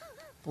a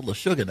little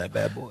sugar in that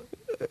bad boy.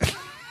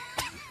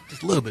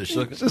 Just a little bit of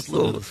sugar. Just a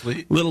little bit of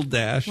sweet. Little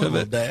dash of Little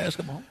it. dash,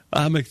 come on.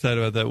 I'm excited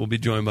about that. We'll be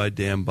joined by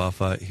Dan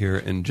Buffa here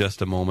in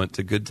just a moment. It's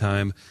a good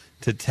time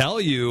to tell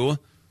you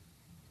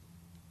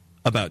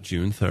about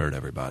June 3rd,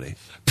 everybody.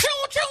 Pew,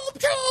 pew,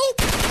 pew.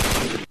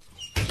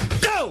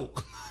 No!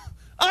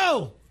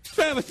 Oh!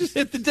 Travis just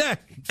hit the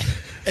deck.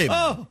 Hey,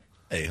 Oh!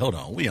 hey, hold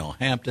on. We on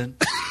Hampton.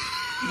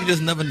 You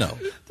just never know.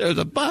 There's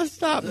a bus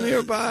stop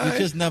nearby. You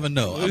just never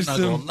know. I'm There's not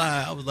some- going to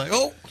lie. I was like,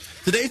 oh,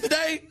 today's the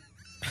day.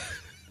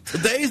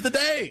 Today's the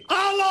day.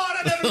 Oh, Lord,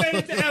 I never made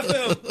it to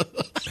FM.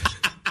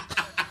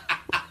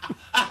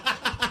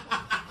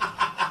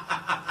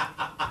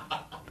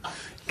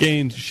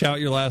 Gaines, shout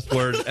your last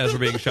word as we're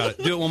being shot at.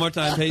 Do it one more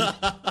time, Peyton.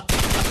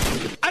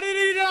 I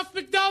didn't eat enough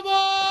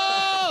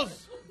McDoubles.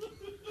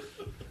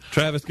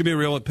 Travis, give me a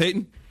real one.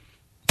 Peyton?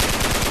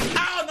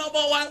 Oh, no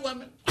more white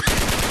women.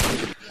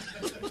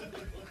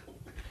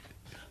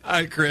 All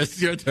right, Chris,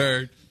 your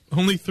turn.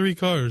 Only 3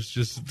 cars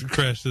just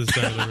crashed to the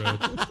side of the road.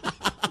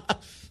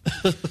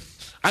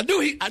 I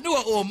knew I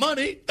owe him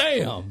money.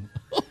 Damn.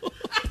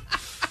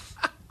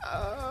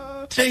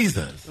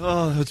 Jesus.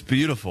 Oh, that's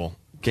beautiful.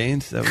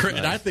 Gaines, that was Chris, nice.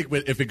 and I think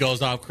if it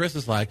goes off, Chris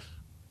is like,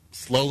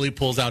 slowly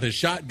pulls out his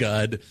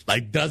shotgun,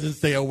 like doesn't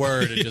say a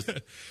word, and just,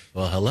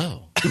 well,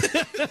 hello.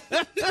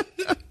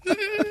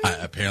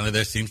 Apparently,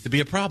 there seems to be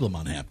a problem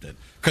on Hampton.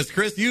 Because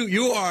Chris,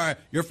 your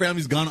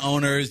family's gun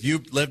owners.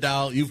 You've lived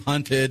out, you've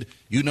hunted,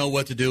 you know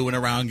what to do when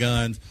around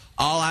guns.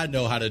 All I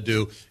know how to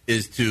do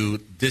is to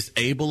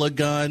disable a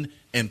gun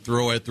and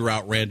throw it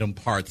throughout random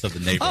parts of the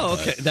neighborhood.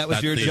 Oh, okay. That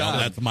was your job.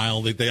 That's my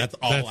only thing. That's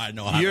all I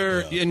know how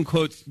Your, to do. in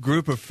quotes,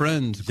 group of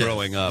friends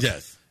growing up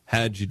yes.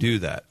 had you do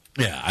that.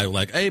 Yeah, I was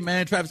like, hey,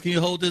 man, Travis, can you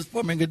hold this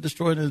for me and get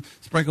destroyed and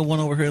sprinkle one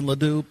over here in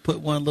Ladue,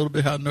 put one a little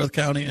bit out in North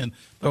County, and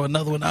throw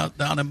another one out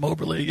down in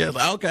Moberly? Yeah,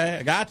 like, okay,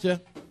 I got you.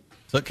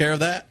 Took care of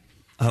that.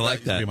 I like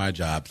used to that. be my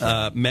job.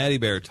 So. Maddie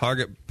Bear,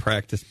 target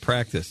practice.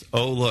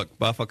 Oh, look,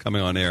 Buffa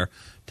coming on air.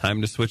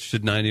 Time to switch to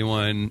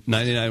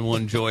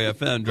 99.1 Joy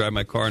FM. Drive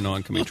my car in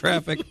oncoming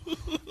traffic.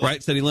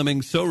 Right, City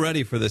Lemming, so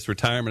ready for this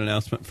retirement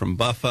announcement from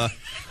Buffa.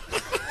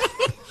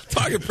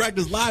 Target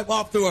practice live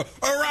off to a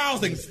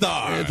rousing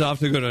start. It's off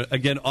to go to,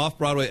 again,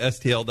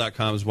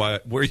 offbroadwaystl.com is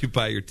where you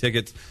buy your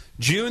tickets.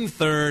 June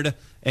 3rd,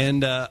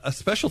 And a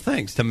special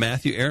thanks to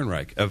Matthew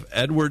Ehrenreich of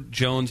Edward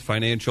Jones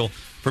Financial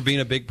for being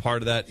a big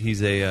part of that.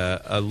 He's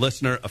a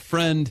listener, a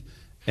friend,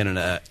 and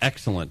an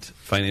excellent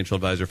financial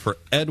advisor for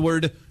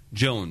Edward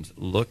Jones.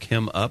 Look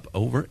him up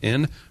over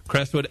in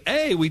Crestwood.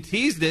 Hey, we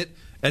teased it.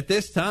 At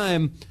this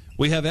time,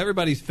 we have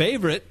everybody's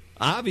favorite,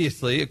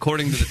 obviously,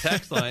 according to the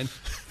text line,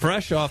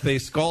 fresh off a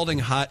scalding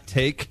hot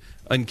take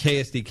on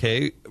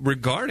KSDK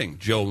regarding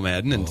Joe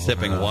Madden and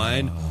sipping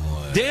wine.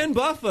 Dan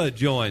Buffa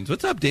joins.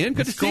 What's up, Dan?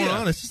 Good What's to see you. going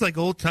on? This is like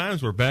old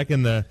times. We're back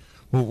in the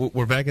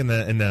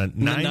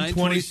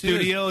 920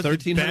 studios.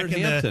 1300 back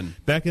Hampton.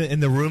 Back in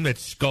the room that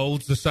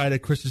scalds the side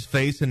of Chris's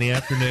face in the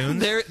afternoon.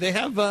 They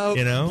have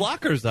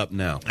blockers up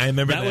now. I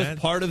remember that was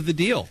part of the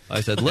deal.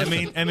 I said,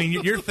 listen. I mean,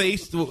 your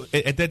face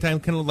at that time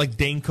kind of like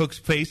Dane Cook's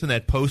face on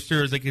that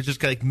poster is like it's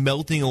just like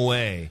melting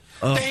away.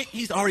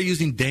 He's already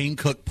using Dane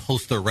Cook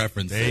poster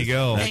references. There you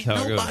go. Ain't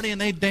nobody in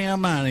their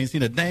damn mind ain't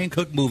seen a Dane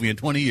Cook movie in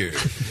 20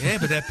 years. Yeah,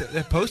 but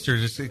that poster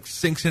just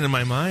sinks into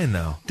my mind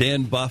now.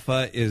 Dan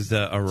Buffa is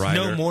a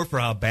writer. No more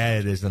for how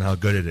bad it is than how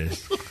good it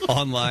is.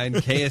 Online,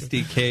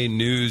 KSDK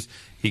News.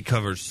 He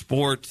covers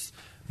sports,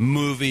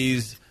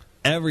 movies,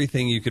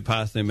 everything you could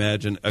possibly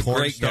imagine. A Porn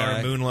great star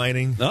guy.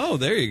 moonlighting. Oh,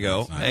 there you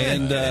go.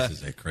 And this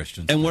is a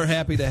Christian. And we're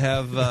happy to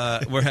have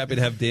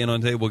Dan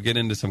on today. We'll get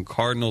into some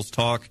Cardinals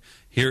talk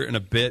here in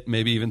a bit,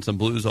 maybe even some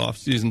Blues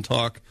off-season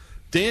talk.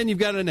 Dan, you've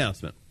got an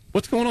announcement.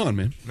 What's going on,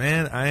 man?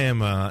 Man, I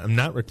am I'm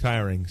not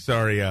retiring.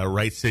 Sorry,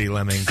 Wright City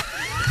Lemmings.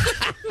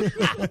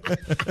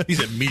 He's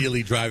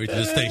immediately driving to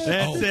the station.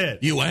 That's it.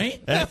 You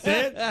ain't? That's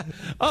it.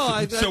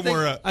 I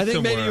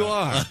think maybe you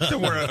are.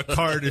 Somewhere a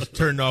car just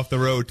turned off the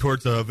road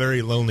towards a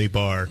very lonely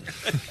bar.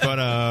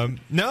 But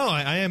no,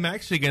 I am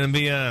actually going to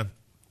be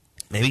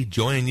maybe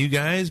joining you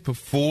guys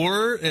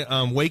before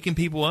waking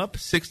people up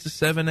 6 to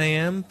 7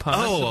 a.m.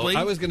 possibly. Oh,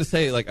 I was going to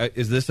say,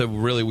 is this a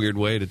really weird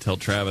way to tell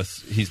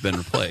Travis he's been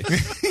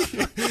replaced?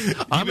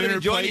 I'm going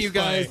to join you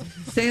guys.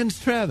 Sans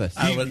Travis.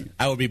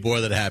 I would be more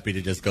than happy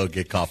to just go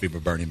get coffee for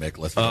Bernie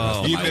Miklasz.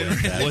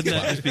 Wouldn't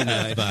that just be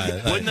nice?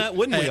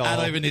 Wouldn't we all? I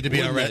don't even need to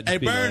be on red. Hey,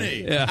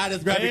 Bernie, nice? I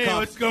just grabbed your coffee.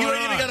 What's going you ain't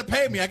on? even got to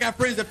pay me. I got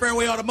friends at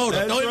Fairway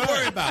Automotive. Don't even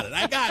worry about it.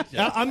 I got you.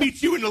 I'll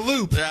meet you in the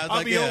loop.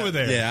 I'll be over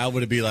there. Yeah, I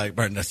would be like,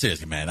 Bernie,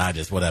 seriously, man,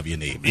 whatever you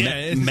need.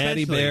 Yeah,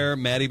 Maddie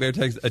Bear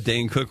texts a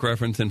Dane Cook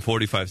reference in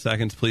 45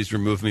 seconds. Please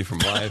remove me from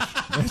live.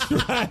 That's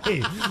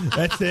right.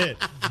 That's it.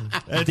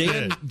 That's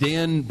it.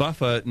 Dan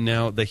Buffa,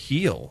 now the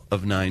heel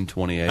of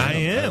 920 AM. I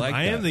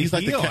am the He's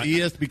like heel. he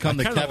has become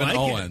the Kevin like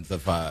Owens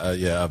of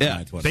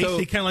 920.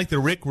 Basically, kind of like the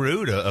Rick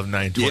Rude of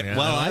 920. Yeah,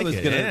 well, I was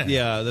going to.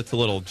 Yeah, that's a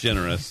little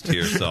generous to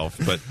yourself,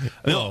 but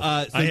no.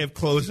 I have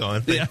clothes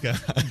on. Thank God.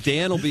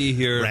 Dan will be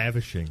here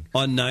ravishing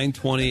on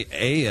 920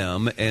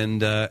 AM,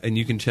 and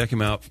you can check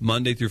him out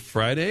Monday through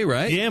Friday,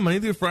 right? Yeah, Monday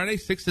through Friday,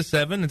 6 to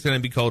 7. It's going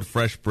to be called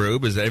Fresh Brew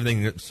because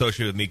everything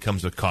associated with me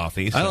comes with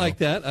coffee. So I like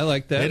that.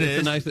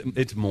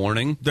 It's It's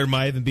morning. There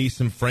might even be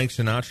some Frank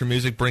Sinatra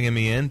music bringing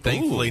me in.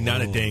 Thankfully,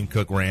 not a Dane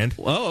Cook rant.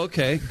 Oh,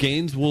 okay.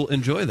 Gaines will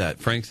enjoy that.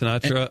 Frank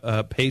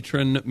Sinatra,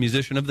 patron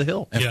musician of the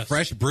Hill. And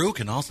Fresh Brew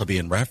can also be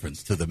in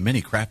reference to the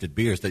many crafted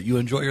beers that you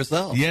enjoy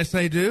yourself. Yes,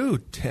 I do.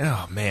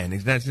 Oh, man.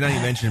 Now you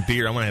mentioned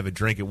beer. I want to have a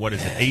drink at, what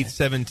is it,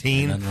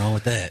 8:17? Nothing wrong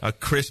with that. A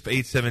crisp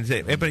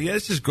 8:17. But yeah,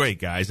 this is great,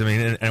 guys. I mean,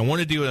 and I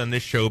want to do it on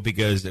this show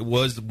because it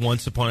was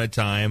once upon a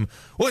time.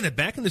 Wasn't it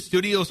back in the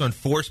studios on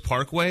Forest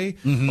Parkway?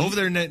 Over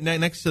there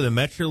next to the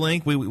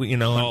Metrolink? We you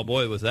know. Oh,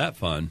 boy, was that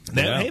fun.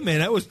 Hey, man,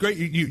 that was great.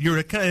 You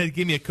were kind of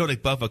give me a code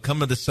like Buffa. Come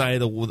to the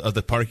side of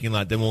the parking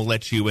lot, then we'll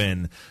let you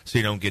in so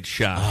you don't get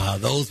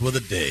shot. Those were the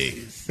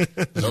days.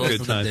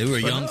 We were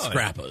young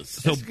scrappers.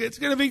 So it's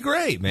going to be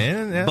great,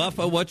 man. Yeah.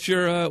 Buffa, what's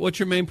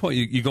your main point?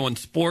 You going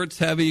sports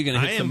heavy? You going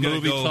to hit some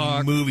movie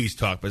talk? Movies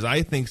talk, because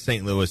I think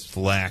St. Louis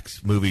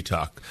lacks movie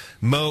talk.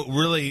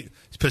 Really,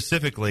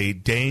 specifically,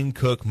 Dane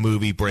Cook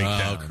movie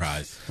breakdown. Oh,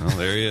 Christ. Oh,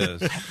 there he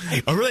is.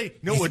 Oh, really?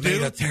 No, He's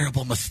made a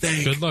terrible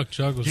mistake. Good luck,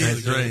 Chuck. Was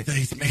really good.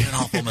 He's made an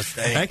awful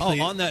mistake. Actually,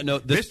 on that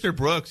note, Mr.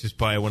 Brooks is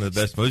probably one of the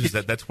best movies.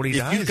 That's what he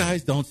does. If you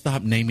guys don't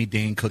stop naming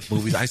Dane Cook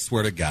movies, I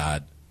swear to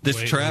God.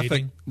 This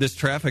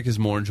traffic is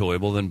more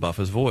enjoyable than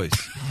Buffa's voice.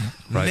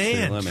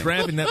 Man,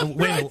 traffic.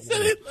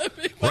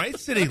 Wright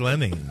City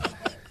Lemming.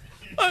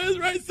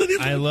 Wright City.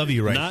 I love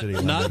you, Wright City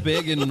Lemming. Not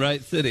big in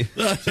Wright City.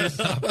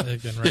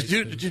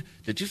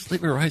 Did you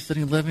sleep with Wright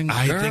City Lemming?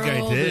 I think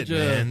I did,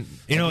 man.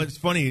 You know, it's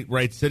funny,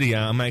 Wright City.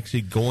 I'm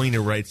actually going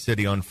to Wright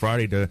City on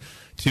Friday to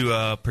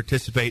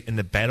participate in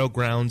the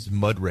Battlegrounds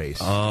Mud Race.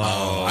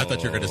 Oh, I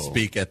thought you were going to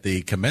speak at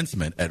the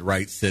commencement at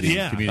Wright City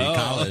Community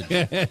College.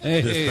 At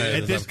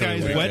this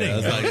guy's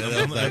wedding.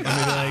 I'm like,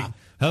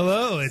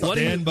 hello, it's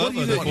Dan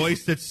Buffa, the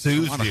voice that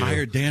soothes you. Want to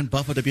hire Dan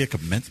Buffa to be a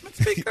commencement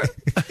speaker?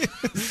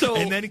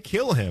 And then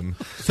kill him.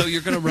 So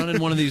you're going to run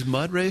in one of these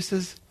mud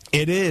races?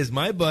 It is.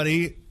 My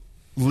buddy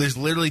is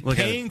literally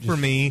paying for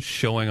me.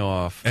 Showing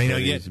off. I know,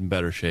 he's in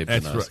better shape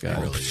than us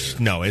guys.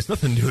 No, it's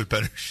nothing to do with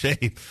better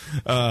shape.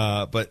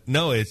 But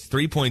no, it's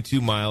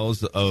 3.2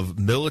 miles of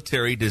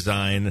military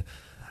design.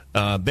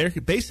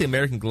 Basically,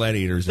 American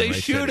Gladiators. They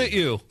shoot at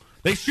you.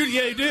 They shoot.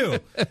 Yeah, they do.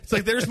 It's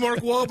like there's Mark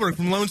Wahlberg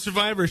from Lone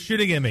Survivor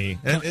shooting at me.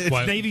 And it's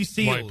Navy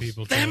SEALs. White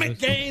people. Damn it,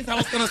 Gaines! I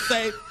was going to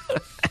say.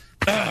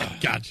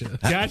 Gotcha.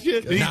 Gotcha.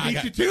 He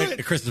beat you to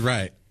it. Chris is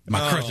right.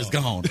 My crush is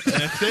gone.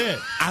 That's it.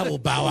 I will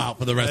bow out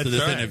for the rest of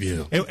this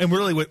interview. And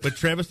really, what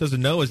Travis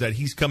doesn't know is that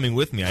he's coming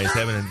with me. I just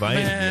haven't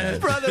invited him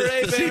yet. Brother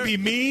A. So it'd be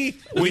me,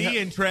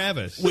 and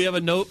Travis. We have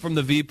a note from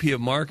the VP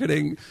of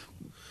Marketing.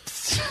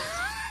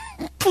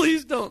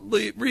 Please don't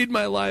read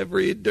my live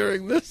read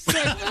during this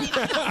segment.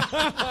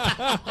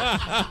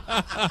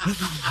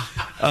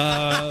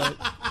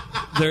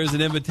 There's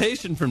an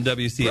invitation from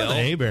WCL. Brother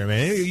Hebert,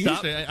 man.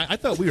 Stop. I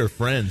thought we were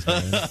friends,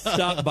 man.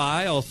 Stop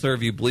by. I'll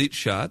serve you bleach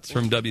shots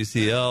from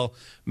WCL.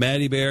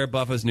 Maddie Bear,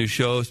 Buffa's new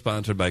show,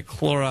 sponsored by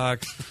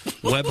Clorox.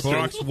 Webster.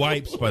 Clorox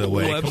wipes, by the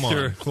way. Come on.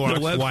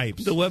 Clorox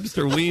wipes. The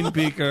Webster Ween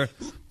Beaker.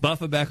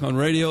 Buffa back on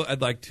radio.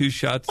 I'd like 2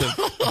 shots of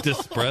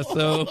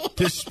Despresso.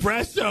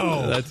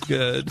 Despresso. That's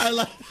good.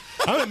 I'm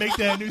gonna make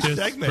that a new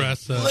segment.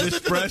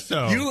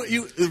 Despresso.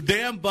 You,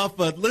 Dan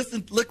Buffa.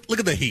 Listen, look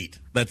at the heat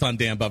that's on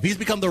Dan Buffa. He's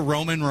become the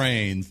Roman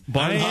Reigns.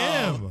 I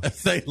am.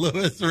 St.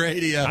 Louis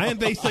radio. I am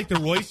based like the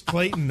Royce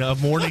Clayton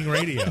of morning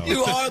radio.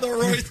 You are the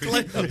Royce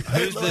Clayton.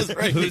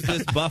 Who's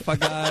this Buffa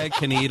guy?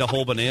 Can he eat a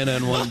whole banana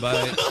in one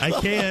bite? I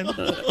can.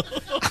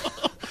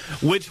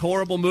 Which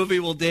horrible movie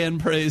will Dan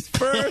praise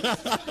first?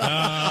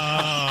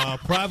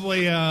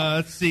 Probably,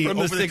 let's see. From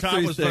the Over the Top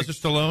was 636. Sylvester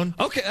Stallone.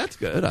 Okay, that's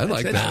good. I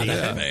like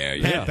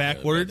that. Pat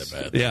backwards.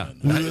 Yeah.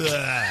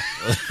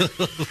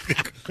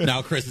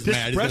 Now Chris is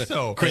mad.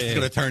 Espresso. Chris is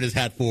going to turn his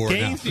hat forward.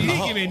 Gaines, now. you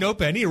didn't give me a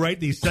notepad. I need to write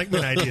these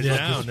segment ideas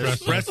down.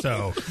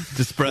 Espresso.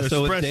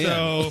 Despresso with Dan.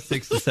 Espresso.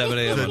 6 to 7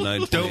 a.m. on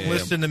 9. Don't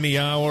listen to me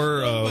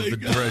hour of the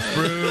Dress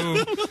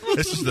Brew.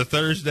 This is the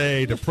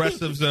Thursday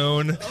Depressive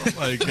Zone. Oh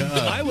my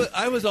God.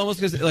 I was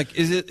almost going to say, like,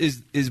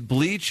 is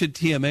Bleach a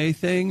TMA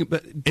thing?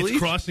 But Bleach, It's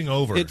crossing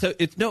over.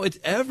 It's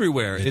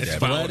everywhere. It's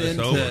bled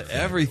into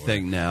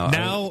everything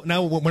now.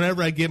 Now,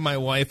 whenever I give my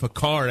wife a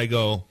card, I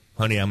go,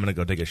 honey, I'm going to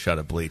go take a shot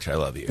of bleach. I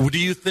love you. What do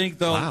you think,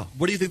 though? Wow.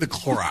 What do you think the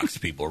Clorox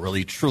people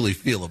really truly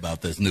feel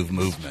about this new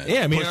movement?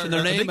 Yeah, I mean, Pushing their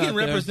are they name being out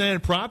there.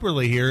 represented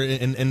properly here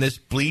in this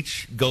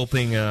bleach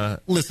gulping?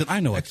 Listen, I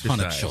know a ton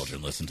of Exercise.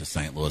 children listen to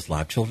St. Louis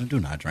Live. Children do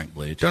not drink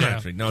bleach. Don't Yeah.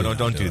 actually,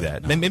 don't do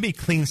that. No. Maybe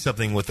clean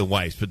something with the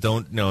wipes, but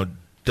don't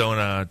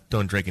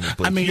drink any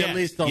bleach. I mean, Yet. at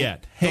least don't.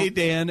 Yet. Hey,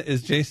 Dan,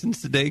 is Jason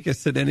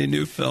Sudeikis in any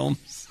new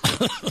films?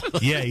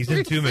 Yeah, he's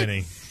in too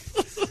many.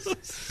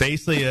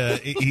 Basically,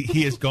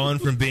 he has gone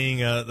from being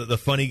the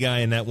funny guy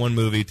in that one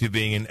movie to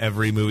being in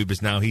every movie,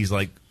 but now he's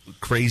like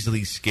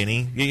crazily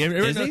skinny. You ever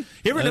Is he? you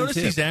ever I didn't notice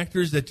see these it.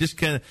 actors that just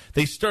kind of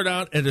they start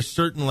out at a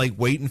certain like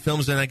weight in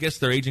films, and I guess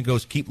their agent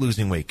goes, keep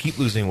losing weight,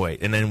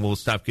 and then we'll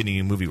stop getting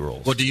you movie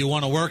roles. Well, do you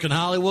want to work in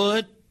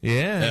Hollywood?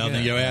 Yeah, Well,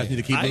 then you ask me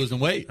to keep losing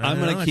weight. I'm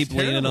going know, to keep it's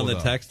leaning on terrible, the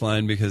though. text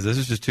line because this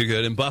is just too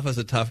good. And Buffa's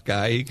a tough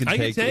guy. He can I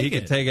take can it. take He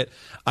can it. take it.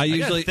 I I got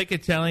usually. thick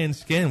Italian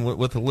skin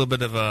with a little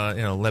bit of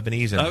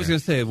Lebanese in I was there. going to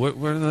say,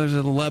 where there's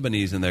a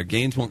Lebanese in there.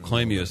 Gaines won't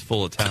claim you as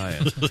full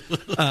Italian.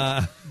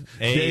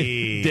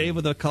 Hey. Dave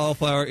with a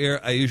cauliflower ear.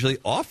 I usually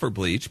offer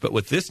bleach, but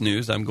with this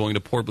news, I'm going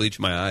to pour bleach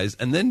in my eyes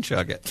and then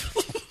chug it.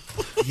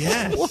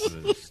 Yes,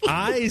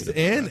 eyes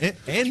and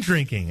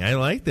drinking. I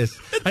like this.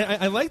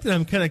 I like that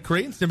I'm kind of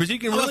creating some, but you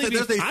can really.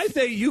 I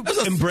say you There's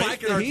a embrace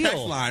spike in the our heel.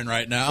 text line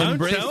right now. I'm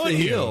embrace telling the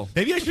you. heel.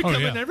 Maybe I should Oh,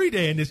 come yeah. in every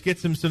day and just get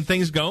some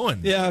things going.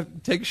 Yeah,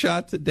 take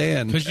shots at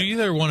Dan. Because you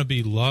either want to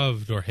be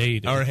loved or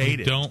hated. Or hated.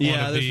 You don't Yeah,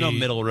 want to there's be, no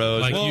middle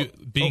road. Like Well,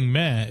 being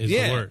mad is the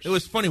worst. It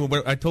was funny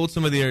when I told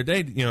somebody the other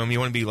day, you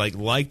want to be like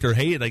liked or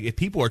hated. Like if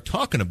people are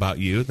talking about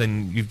you,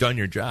 then you've done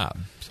your job.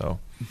 So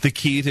The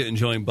key to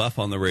enjoying Buff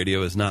on the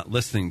radio is not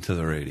listening to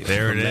the radio.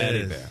 there From it Maddie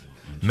is. Bear.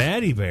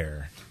 Maddie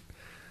Bear.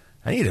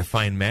 I need to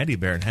find Maddie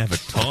Bear and have a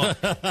talk.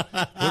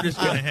 We're just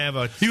going to have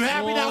a You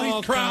happy now? He's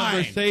small crying.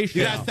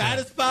 conversation. You not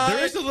satisfied?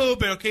 There is a little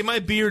bit. Okay, my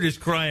beard is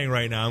crying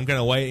right now. I'm going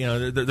to wait.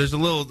 There's a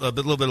little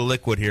bit of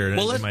liquid here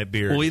in my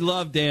beard. Well, we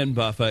love Dan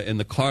Buffa, and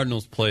the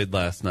Cardinals played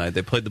last night.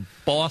 They played the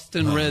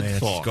Boston Red Man,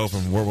 Sox. let's go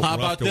from rough How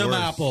about to them worse.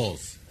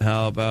 apples?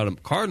 How about them?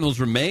 Cardinals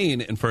remain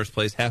in first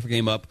place, half a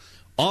game up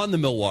on the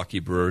Milwaukee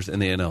Brewers in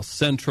the NL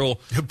Central.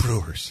 The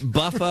Brewers.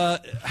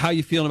 Buffa, how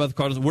you feeling about the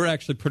Cardinals? We're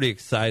actually pretty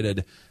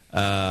excited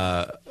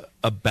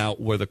about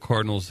where the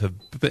Cardinals have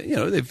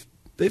been.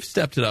 They've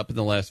stepped it up in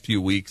the last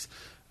few weeks.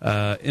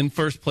 In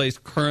first place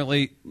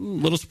currently, a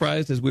little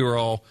surprised as we were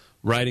all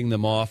writing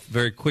them off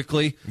very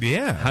quickly.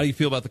 Yeah. How do you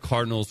feel about the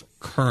Cardinals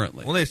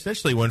currently? Well, they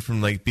essentially went from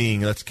like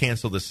being let's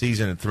cancel the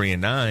season at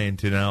 3-9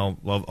 to now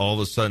all of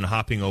a sudden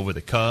hopping over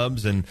the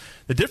Cubs. And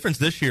the difference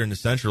this year in the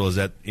Central is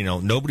that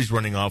nobody's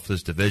running off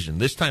this division.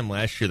 This time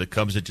last year, the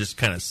Cubs had just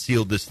kind of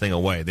sealed this thing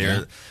away.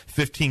 They're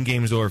 15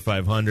 games over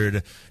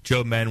 500.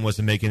 Joe Madden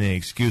wasn't making any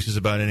excuses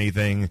about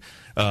anything.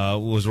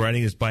 Was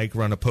riding his bike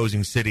around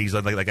opposing cities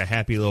like a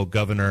happy little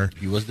governor.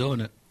 He was doing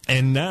it.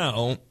 And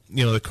now,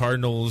 the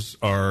Cardinals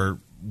are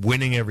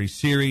winning every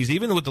series,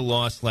 even with the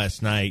loss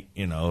last night,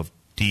 of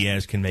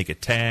Diaz can make a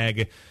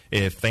tag,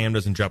 if Pham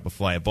doesn't drop a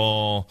fly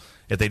ball,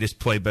 if they just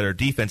play better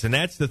defense. And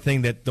that's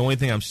the only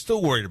thing I'm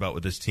still worried about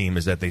with this team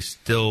is that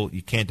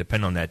you can't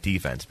depend on that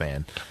defense,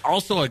 man.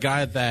 Also, a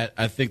guy that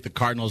I think the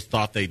Cardinals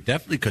thought they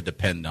definitely could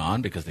depend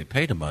on because they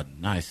paid him a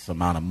nice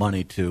amount of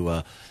money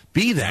to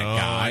be that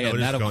guy.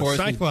 And that, of course,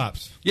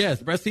 Cyclops.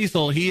 Yes, Brett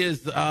Cecil. He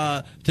is,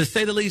 to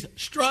say the least,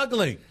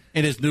 struggling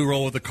in his new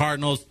role with the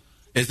Cardinals.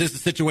 Is this a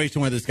situation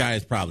where this guy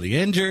is probably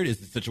injured?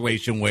 Is it a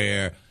situation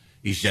where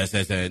he's just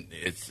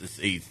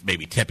he's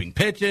maybe tipping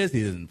pitches,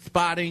 he isn't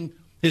spotting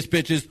his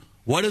pitches?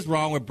 What is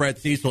wrong with Brett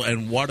Cecil,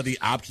 and what are the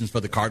options for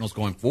the Cardinals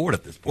going forward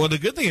at this point? Well, the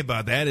good thing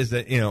about that is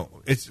that,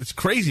 it's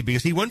crazy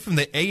because he went from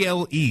the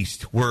AL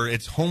East where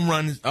it's home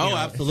runs.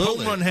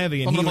 Absolutely. Home run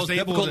heavy. Some and of the he was most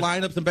able difficult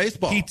to, lineups in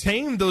baseball. He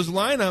tamed those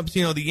lineups,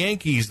 the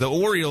Yankees, the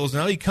Orioles,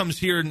 and now he comes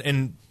here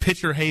and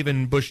Pitcher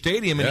Haven Busch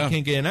Stadium and he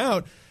can't get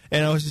out.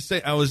 And I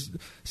was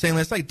saying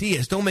last night,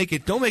 Diaz, don't make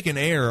an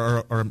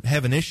error or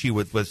have an issue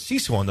with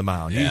Cecil on the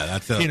mound. Yeah,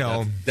 that's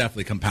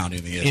definitely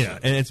compounding the issue. Yeah,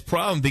 and it's a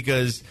problem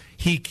because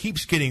he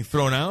keeps getting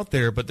thrown out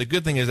there. But the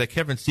good thing is that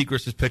Kevin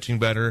Seacrest is pitching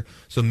better,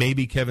 so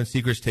maybe Kevin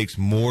Seacrest takes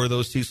more of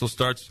those Cecil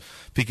starts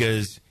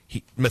because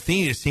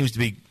Matheny just seems to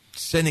be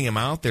sending him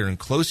out there in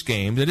close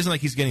games. It isn't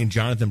like he's getting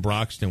Jonathan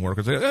Broxton work.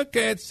 It's like,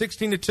 okay, it's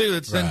 16-2.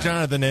 Let's send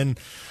Jonathan in.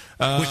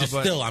 Which is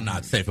still, I'm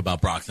not safe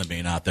about Broxton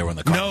being out there when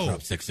the Cardinals are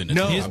up 6-2.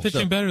 No, he is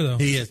pitching better though.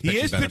 He is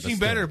pitching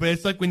better, but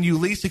it's like when you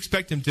least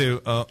expect him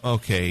to.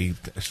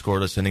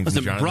 Scoreless inning from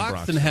Jonathan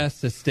Broxton has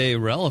to stay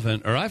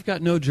relevant, or I've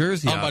got no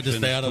jersey. I'm about to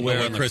say, I don't know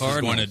what Chris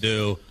is going to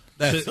do.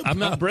 I'm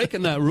not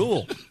breaking that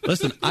rule.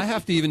 Listen, I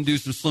have to even do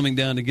some slimming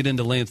down to get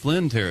into Lance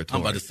Lynn territory.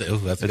 I'm about to say,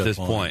 that's a at good this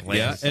point.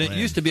 Lance and Lynn. it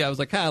used to be, I was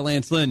like,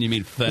 Lance Lynn, you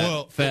mean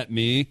fat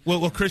me?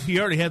 Well, Chris, you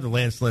already have the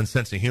Lance Lynn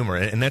sense of humor,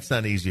 and that's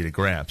not easy to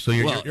grab. So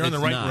you're on the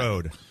right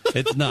road.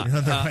 It's not. You're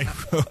on the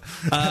right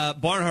road.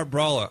 Barnhart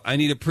Brawler, I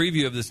need a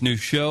preview of this new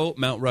show,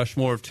 Mount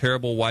Rushmore of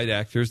terrible white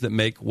actors that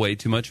make way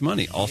too much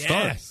money. I'll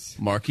start.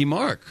 Marky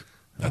Mark.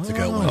 That's a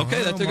good one.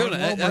 Okay, that's a good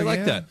one. I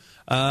like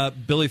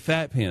that. Billy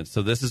Fat Pants.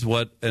 So this is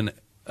what an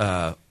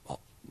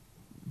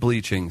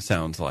bleaching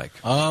sounds like.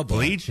 Oh,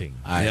 bleaching.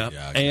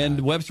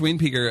 And Webster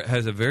Wienpeaker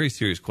has a very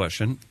serious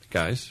question.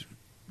 Guys,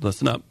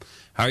 listen up.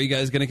 How are you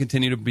guys going to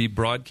continue to be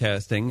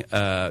broadcasting,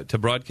 to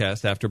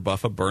broadcast after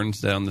Buffa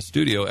burns down the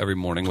studio every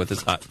morning with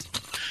his hut?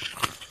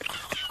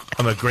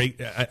 I'm great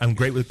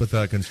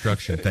with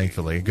construction,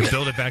 thankfully. Can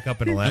build it back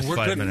up in the last 5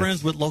 minutes. We're good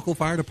friends with local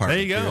fire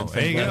departments.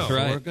 There you go. That's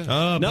right.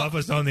 Oh,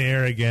 Buffa's on the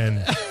air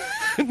again.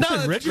 No,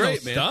 that's original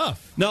great, man.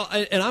 stuff. No,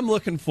 and I'm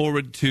looking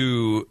forward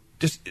to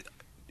just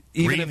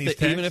even Reading if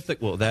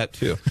these that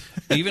too.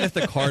 Even if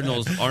the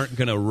Cardinals aren't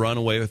going to run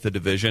away with the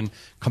division,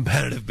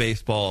 competitive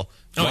baseball,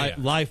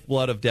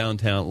 lifeblood of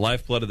downtown,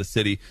 lifeblood of the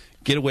city.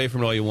 Get away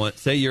from it all you want.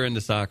 Say you're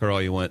into soccer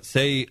all you want.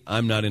 Say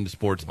I'm not into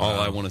sports all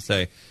I want to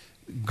say.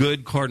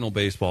 Good Cardinal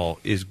baseball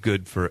is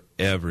good for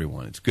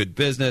everyone. It's good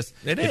business.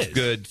 It's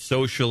good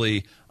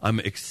socially. I'm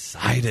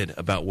excited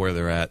about where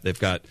they're at. They've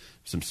got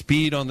some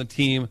speed on the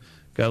team.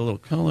 Got a little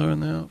color in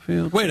the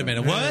outfield. Wait a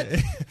minute, what?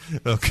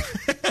 Okay.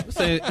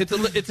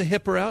 It's a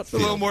hipper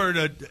outfield. A little more,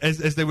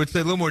 as they would say,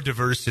 a little more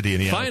diversity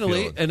in the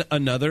Finally, outfield.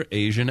 another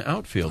Asian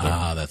outfielder.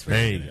 That's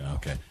very good. Go.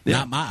 Okay. Yeah.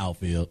 Not my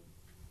outfield.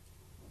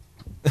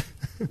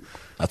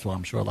 That's what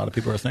I'm sure a lot of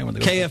people are saying when they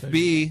go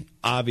KFB,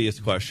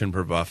 obvious question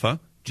for Buffa.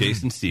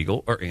 Jason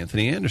Segel or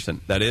Anthony Anderson?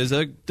 That is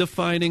a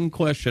defining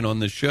question on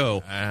the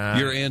show.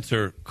 Your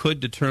answer could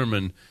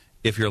determine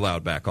if you're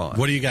allowed back on.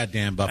 What do you got,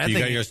 Dan Buffer?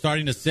 You're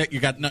starting to sit. You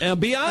got.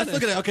 Be honest. Let's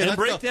look at it. Okay, let's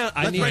break down.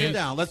 Let's break it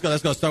down. Let's go.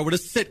 Let's go. Start with a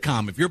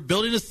sitcom. If you're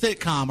building a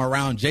sitcom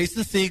around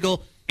Jason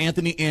Segel,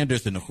 Anthony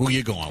Anderson, who are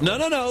you going with? No.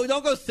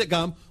 Don't go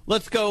sitcom.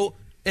 Let's go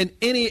in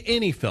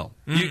any film.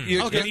 Any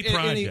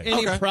project.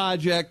 Any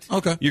project.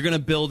 Okay. You're going to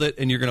build it,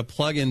 and you're going to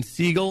plug in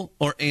Segel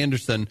or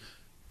Anderson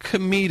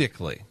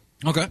comedically.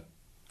 Okay.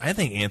 I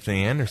think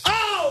Anthony Anderson.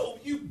 Oh,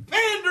 you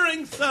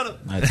pandering son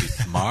of... He's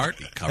smart.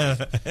 He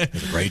does a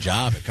great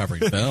job at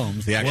covering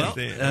films.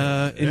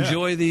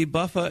 Enjoy the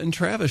Buffa and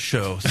Travis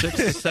show, 6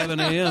 to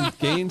 7 a.m.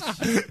 Gaines.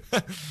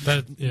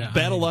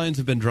 Battle lines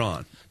have been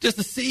drawn. Just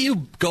to see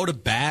you go to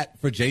bat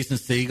for Jason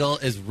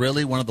Segel is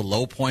really one of the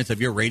low points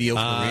of your radio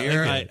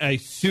career. A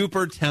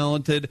super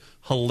talented,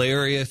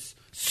 hilarious...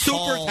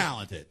 Super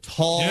talented.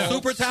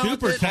 Super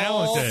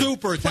talented.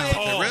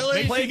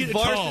 Really?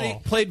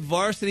 Played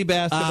varsity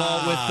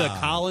basketball with the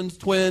Collins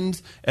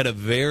twins at a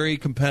very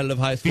competitive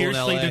high school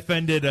Fiercely in LA.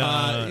 defended.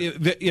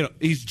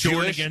 He's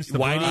Jewish. Against the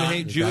Why do you Bronx.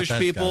 hate Jewish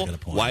people?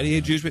 Why do you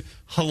hate Jewish people?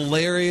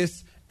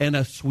 Hilarious and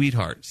a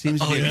sweetheart.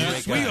 Seems to be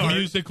a great guy.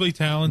 Musically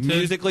talented.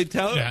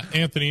 Yeah,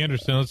 Anthony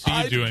Anderson. Let's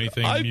see you do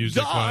anything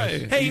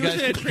music-wise. Hey, he was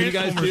in a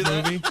Transformers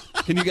movie.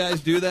 Can Can you guys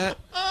do that?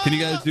 Can you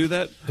guys do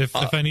that? If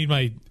I need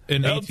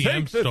an I'll ATM take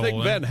the thing,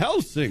 stolen, Van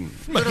Helsing.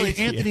 Literally,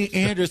 Anthony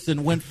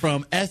Anderson went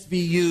from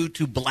SVU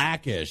to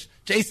Blackish.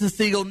 Jason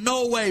Segel,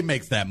 no way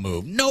makes that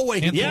move. No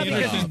way. He Yeah, pulls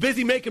because that he's off.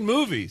 busy making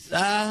movies.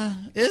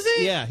 Is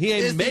he? Yeah, he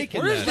ain't Is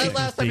making Where's that. the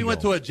last time he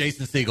went to a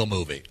Jason Segel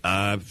movie?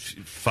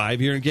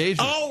 5-year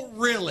engagement. Oh,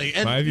 really?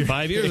 And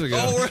 5 years ago.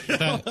 Oh,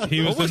 that,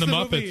 he was in the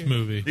Muppets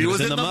movie. he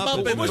was in the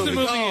Muppets. Muppets What was the movie.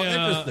 movie, Oh,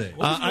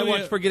 interesting. I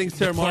watch Forgetting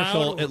Sarah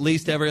Marshall at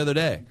least every other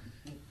day.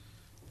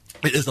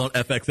 It is on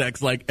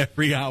FXX like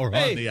every hour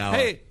on the hour.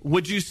 Hey,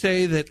 would you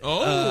say that?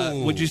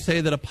 Would you say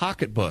that a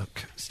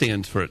pocketbook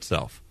stands for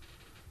itself?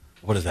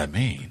 What does that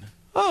mean?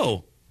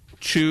 Oh,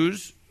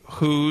 choose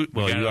who.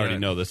 Well, got you it. already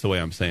know this the way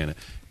I'm saying it.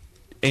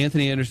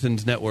 Anthony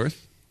Anderson's net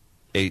worth,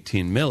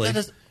 18 milli. That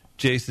is-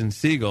 Jason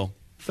Segel,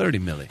 30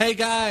 milli. Hey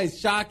guys,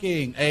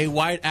 shocking! A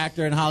white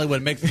actor in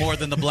Hollywood makes more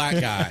than the black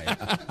guy.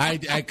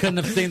 I couldn't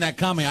have seen that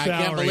coming. I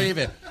can't Sorry. believe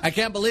it. I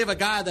can't believe a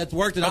guy that's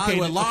worked in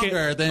Hollywood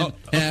longer than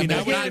him now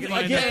is we not can getting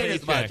find paid their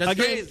as much. paychecks. That's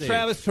Again, crazy.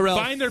 Travis Terrell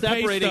Find their pay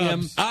separating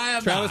him. stubs. I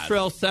am Travis not.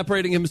 Terrell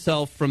separating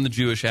himself from the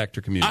Jewish actor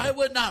community. I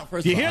would not.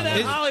 First You of all, hear that, I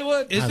love-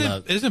 Hollywood? I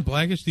love- Isn't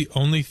Blackish the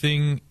only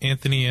thing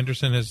Anthony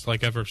Anderson has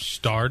ever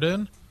starred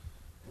in?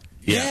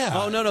 Yeah.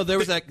 Oh no, there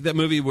was that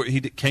movie where he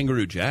did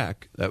Kangaroo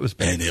Jack. That was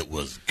And it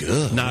was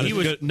good.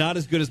 not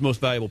as good as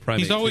Most Valuable Primate.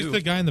 He's always 2.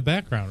 the guy in the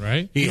background,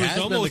 right? he was has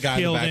been the almost guy in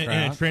the killed in a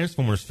background.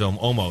 Transformers film,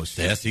 almost.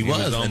 Yes, he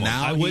was. And almost.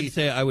 now I he, would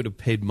say I would have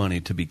paid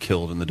money to be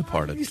killed in The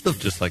Departed,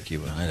 just like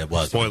you would. And it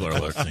was Spoiler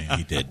alert.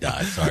 He did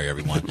die. Sorry,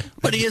 everyone.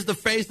 But he is the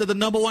face of the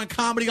 #1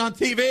 comedy on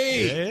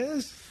TV.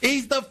 Yes.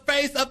 He's the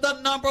face of the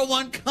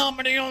 #1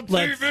 comedy on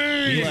Let's-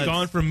 TV. He's Let's-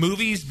 gone from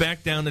movies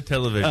back down to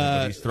television,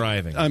 but he's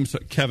thriving. I'm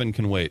sorry, Kevin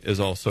Can Wait is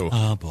also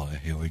Oh boy,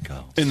 here we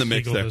go. in the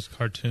mix Segel there. does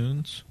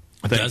cartoons.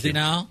 Does he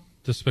now?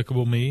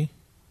 Despicable Me.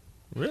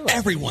 Really?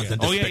 Everyone's in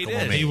Oh, yeah, he Despicable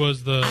did. Me. He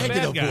was the I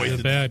did a guy. voice.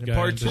 the bad guy.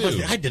 Part in two.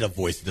 Despicable- I did a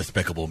voice of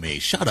Despicable Me.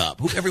 Shut up.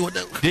 Who everyone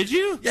Did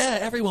you? Yeah,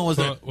 everyone was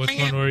there. Which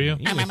one were you?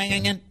 I'm a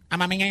minion.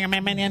 I'm a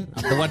minion.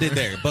 The one did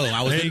there. Boom.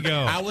 I was There in, you go.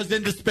 I was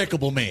in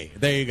Despicable Me.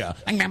 There you go.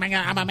 I'm a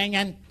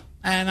minion.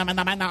 And I'm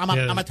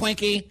a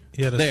Twinkie.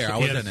 He had a, There, I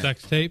he was had in a it.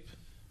 sex tape.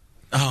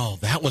 Oh,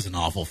 that was an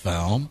awful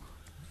film.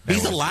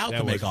 He's allowed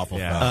to make awful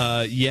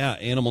films. Yeah,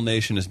 Animal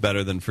Nation is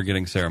better than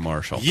Forgetting Sarah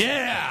Marshall.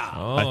 Yeah.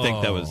 I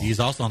think that was. He's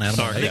also on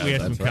Animal I think we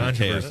had some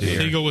controversy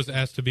here. Segel was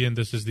asked to be in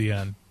This Is the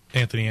End.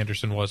 Anthony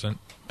Anderson wasn't.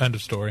 End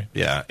of story.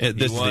 Yeah, this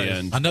is was. the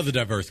end. Another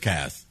diverse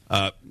cast.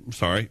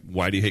 Sorry,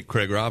 why do you hate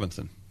Craig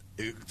Robinson?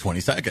 20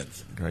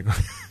 seconds.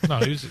 No,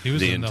 he was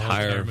The in the whole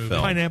entire entire movie.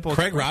 film. Pineapple.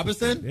 Craig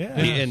Robinson? Yeah.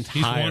 The Yes,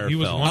 entire he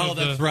was film. one Oh, of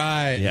that's the,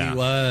 right. Yeah. He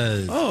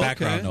was. Oh,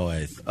 Background okay.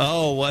 noise.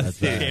 Oh, was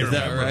he? That's right. Is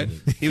that Remember.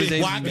 right? He was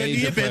a Why couldn't he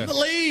major have been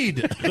player.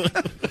 the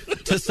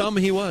lead? To some,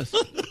 he was.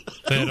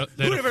 They had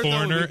a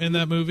foreigner in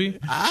that movie.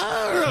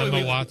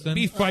 Emma Watson.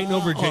 Be fighting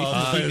over Jason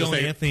Segel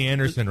and Anthony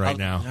Anderson right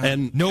now,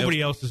 And-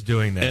 nobody else is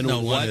doing this. and No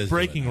what one is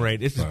breaking doing rate.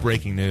 This is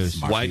breaking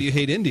news. Why do you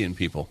hate Indian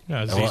people?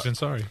 Yeah, Aziz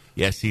Ansari.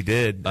 Yes, he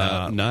did.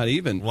 Not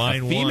even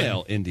line a one.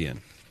 female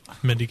Indian.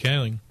 Mindy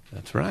Kaling.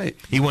 That's right.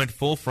 He went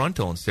full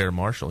frontal in Sarah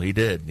Marshall. He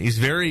did. He's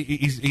very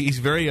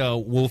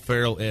Will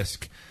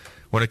Ferrell-esque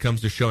when it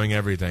comes to showing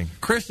everything.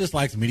 Chris just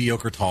likes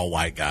mediocre tall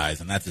white guys,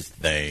 and that's his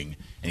thing.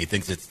 And he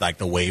thinks it's like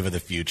the wave of the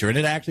future, and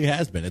it actually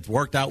has been. It's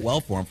worked out well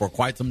for him for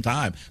quite some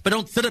time. But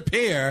don't sit up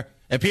here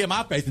and pee in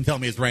my face and tell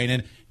me it's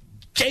raining.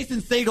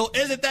 Jason Segel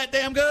isn't that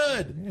damn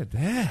good. Look at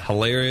that.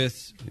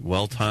 Hilarious,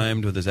 well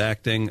timed with his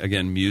acting.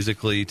 Again,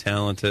 musically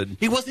talented.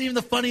 He wasn't even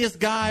the funniest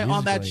guy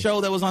on that show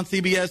that was on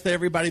CBS that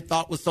everybody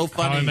thought was so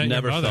How I funny. Met Your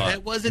Never Mother. thought.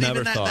 It wasn't Never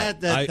even that-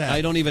 thought. that-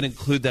 I don't even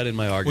include that in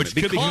my argument.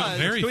 Which could be, because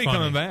very could be funny.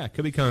 coming back.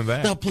 Could be coming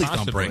back. No, please don't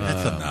Possibly. bring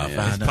that's enough.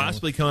 I It's know.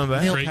 possibly coming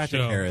back. Neil Great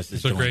Patrick show. Harris is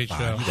It's a doing great fine.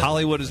 show. He doesn't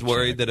Hollywood need is to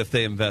worried check. that if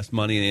they invest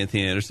money in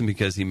Anthony Anderson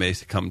because he may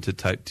succumb to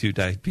type 2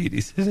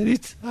 diabetes at any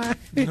time.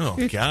 Oh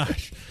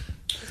gosh,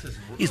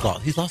 He's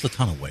lost a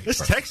ton of weight. this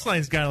text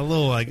line's got a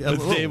little like a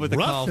little Dave with the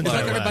rough call in It's the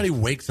like fire. everybody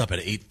wakes up at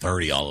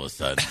 8:30 all of a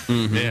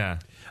sudden. Yeah.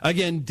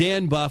 Again,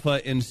 Dan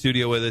Buffa in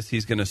studio with us.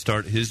 He's going to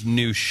start his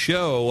new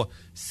show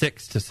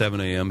 6 to 7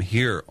 a.m.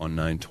 here on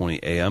 920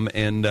 a.m.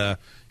 And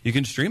you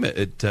can stream it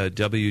at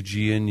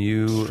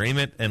WGNU. Stream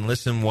it and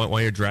listen while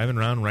you're driving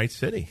around Wright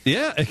City.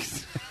 Yeah,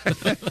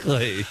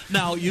 exactly.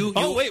 Now you.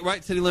 Oh, wait,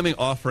 Right City Lemming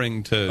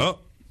offering to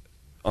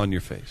on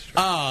your face.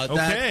 Oh,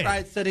 that's Okay.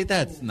 right, City.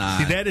 That's not.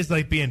 See, that is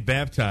like being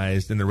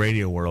baptized in the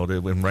radio world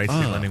when Wright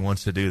City Lemming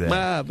wants to do that.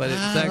 Ah, but it's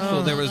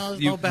actual. There was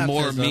no more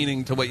baptism.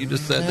 meaning to what you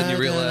just said than you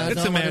realized.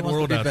 It's a mad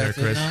world out there,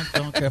 Chris.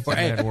 Don't care for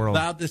It's a mad world.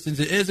 Loud Distance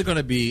is it going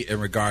to be in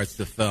regards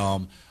to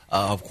film?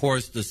 Of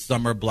course, the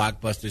summer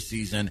blockbuster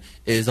season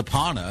is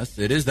upon us.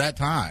 It is that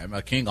time.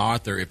 King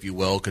Arthur, if you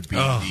will, could be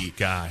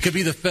could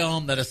be the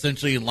film that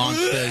essentially launched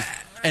this.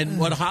 And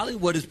what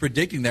Hollywood is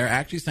predicting, they're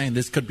actually saying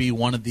this could be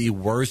one of the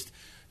worst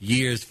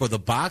years for the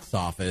box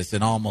office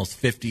in almost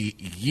 50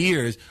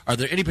 years. Are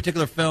there any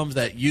particular films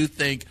that you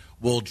think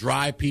will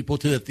drive people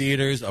to the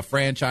theaters, a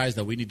franchise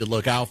that we need to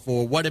look out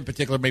for? What in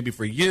particular, maybe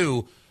for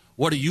you,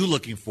 what are you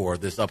looking for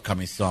this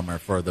upcoming summer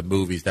for the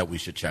movies that we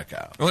should check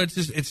out? Well,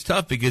 it's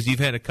tough because you've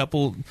had a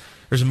couple.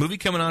 There's a movie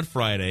coming on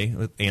Friday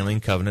with Alien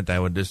Covenant. I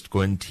would just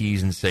go ahead and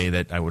tease and say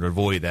that I would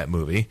avoid that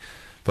movie.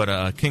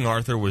 But King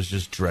Arthur was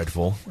just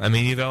dreadful. I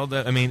mean, you've all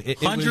that. I mean, it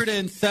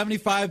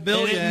 $175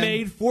 billion. And it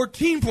made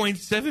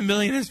 $14.7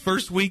 million his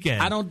first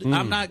weekend.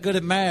 I'm not good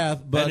at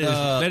math, but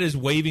that is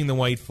waving the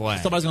white flag.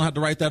 Somebody's gonna have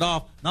to write that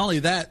off. Not only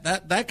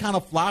that kind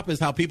of flop is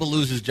how people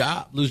lose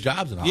jobs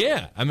and all.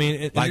 Yeah, I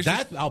mean,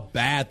 that's how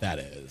bad that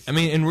is. I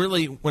mean, and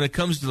really, when it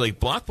comes to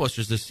like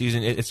blockbusters this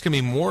season, it's gonna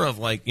be more of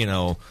like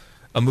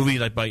a movie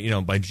like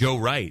by Joe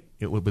Wright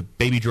with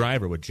Baby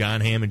Driver with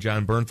John Hamm and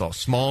John Bernthal.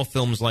 Small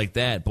films like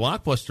that.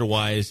 Blockbuster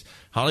wise,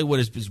 Hollywood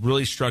has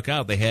really struck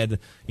out. They had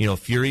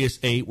Furious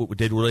 8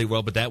 did really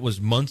well, but that was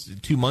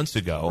 2 months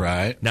ago.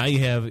 Right. Now you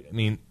have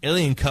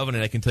Alien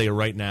Covenant. I can tell you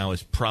right now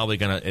is probably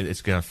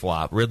gonna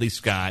flop. Ridley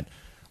Scott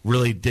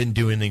really didn't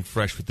do anything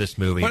fresh with this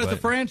movie. But it's a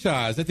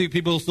franchise. I think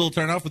people will still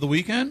turn out for the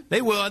weekend.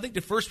 They will. I think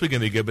the first weekend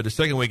will be good, but the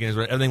second weekend is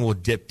where everything will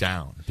dip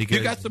down. Because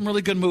you got some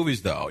really good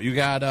movies, though. You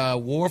got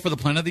War for the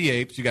Planet of the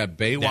Apes. You got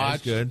Baywatch.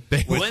 That's good.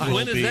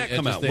 When does that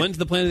come out? When's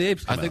the Planet of the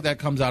Apes come out? I think that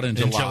comes out in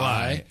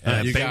July.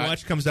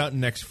 Baywatch comes out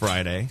next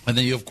Friday. And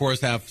then you, of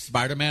course, have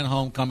Spider-Man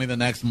Homecoming, the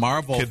next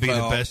Marvel Could be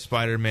film. the best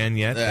Spider-Man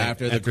yet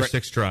after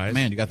 6 tries.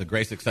 Man, you got the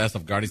great success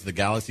of Guardians of the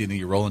Galaxy, and then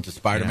you roll into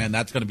Spider-Man. Yeah.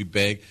 That's going to be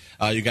big.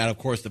 You got, of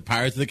course, the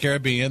Pirates of the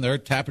Caribbean. They're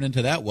tapping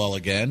into that well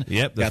again.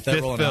 Yep, got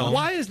that rolling film.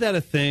 Why is that a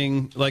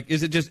thing? Like,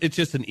 is it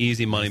just an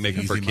easy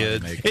moneymaker for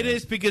kids? It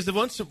is, because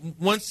once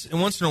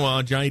in a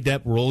while Johnny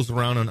Depp rolls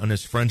around on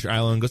his French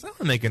island and goes, "I want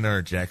to make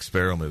another Jack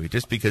Sparrow movie,"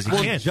 just because he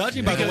can.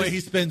 Judging by the way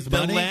he spends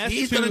money,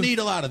 he's going to need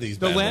a lot of these.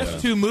 The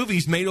last 2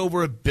 movies made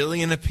over $1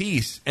 billion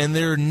apiece, and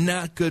they're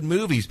not good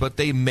movies, but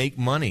they make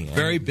money.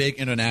 Very big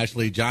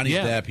internationally. Johnny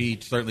Depp, he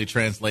certainly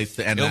translates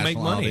to international.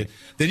 He'll make money.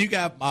 Then you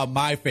got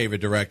my favorite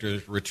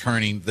directors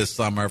returning this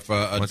summer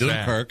for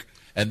Dunkirk.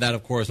 And that,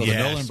 of course, the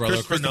Nolan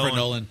brothers, Christopher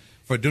Nolan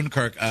for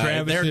Dunkirk.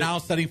 They're now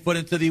setting foot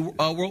into the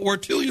World War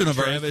II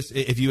universe. Travis,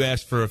 if you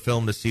ask for a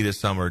film to see this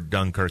summer,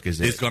 Dunkirk is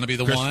it. It's going to be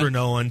the Christopher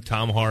Nolan,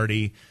 Tom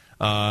Hardy.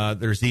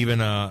 There's even,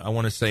 I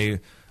want to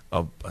say,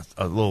 a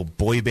little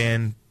boy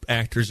band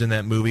actors in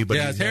that movie. But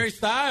it's Harry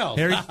Styles.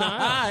 Harry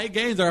Styles. Hey,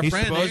 Gaines, our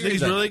friend.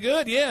 He's really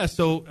good, yeah.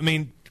 So, I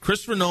mean,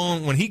 Christopher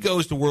Nolan, when he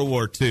goes to World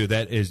War II,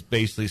 that is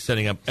basically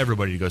setting up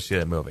everybody to go see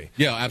that movie.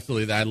 Yeah,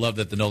 absolutely. I love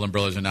that the Nolan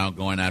brothers are now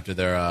going after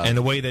their and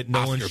the way that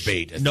Nolan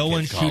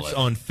shoots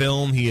on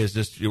film, he is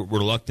just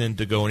reluctant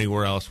to go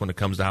anywhere else when it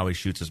comes to how he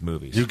shoots his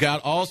movies. You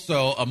got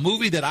also a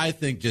movie that I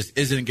think just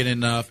isn't getting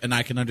enough, and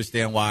I can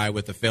understand why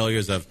with the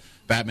failures of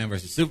Batman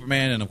versus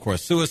Superman and, of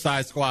course,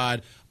 Suicide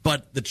Squad.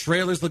 But the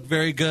trailers look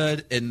very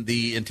good, and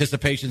the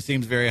anticipation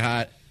seems very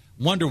hot.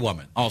 Wonder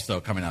Woman also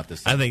coming out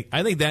this summer.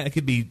 I think that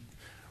could be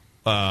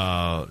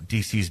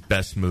DC's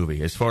best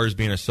movie as far as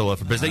being a solo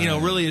effort. But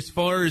really, as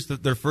far as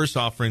their first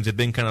offerings have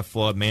been kind of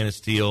flawed. Man of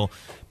Steel,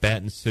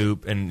 Bat and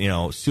Soup,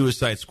 and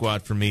Suicide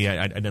Squad. For me,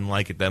 I didn't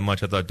like it that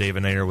much. I thought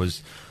David Ayer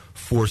was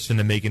forced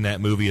into making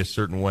that movie a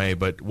certain way.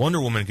 But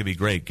Wonder Woman could be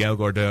great. Gal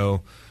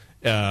Gadot,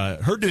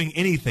 her doing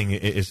anything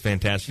is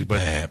fantastic. But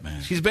bad,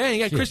 man. She's bad.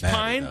 You got Chris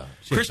Pine.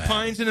 Chris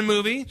Pine's in the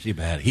movie. She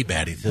bad. He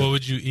bad. He's what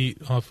would you eat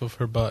off of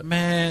her butt,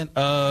 man?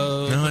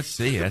 No, let's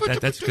see.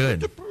 That's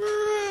good.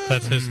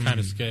 That's his kind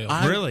of scale.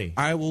 Really?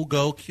 I will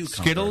go cucumber.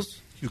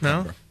 Skittles?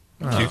 Cucumber.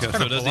 No? So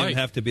it doesn't even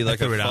have to be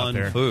like a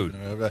fun food.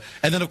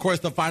 And then, of course,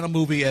 the final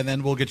movie, and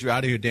then we'll get you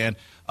out of here, Dan.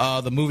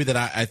 The movie that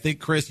I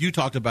think, Chris, you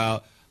talked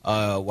about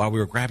while we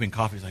were grabbing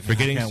coffee. Like,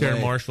 Forgetting Sarah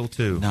Marshall,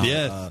 too. No,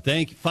 yes,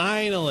 thank you.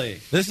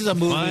 Finally. This is a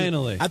movie.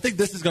 Finally. I think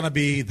this is going to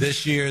be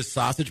this year's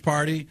sausage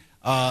party.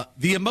 The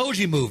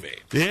Emoji Movie.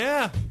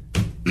 Yeah.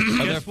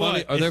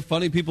 Are there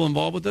funny people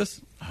involved with this?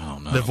 I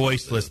don't know. The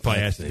voice list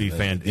probably has to be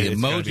fantastic. The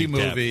Emoji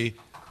Movie.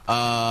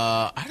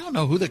 I don't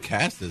know who the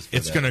cast is for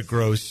It's going to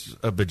gross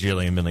 $1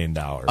 bajillion million.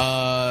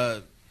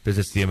 Because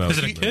it's the Emoji. Is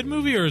it a kid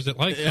movie or is it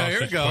like Sausage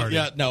here we go. Party?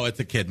 Yeah, no, it's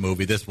a kid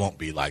movie. This won't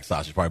be like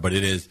Sausage Party, but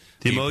it is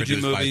the being Emoji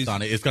produced movies. by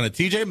Sony. It's going to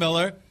T.J.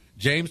 Miller,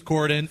 James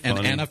Corden,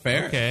 and Anna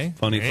Faris. Okay.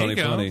 Funny. So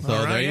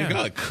there you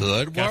go. It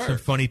could Got some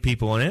work. funny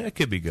people in it. It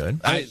could be good.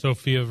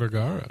 Sofia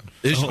Vergara.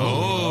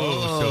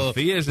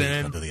 Sophia's in Please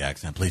it. don't do the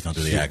accent. Please don't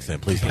do the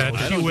accent. Please don't.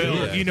 She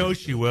will. You know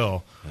she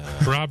will.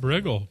 Rob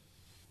Riggle.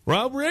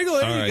 Rob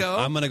Riggle, there you go.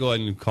 I'm going to go ahead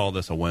and call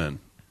this a win.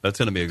 That's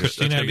going to be a good. That's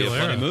Christina going to be a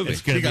funny Aguilera. movie.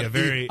 It's going to You be a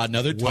gotta very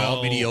another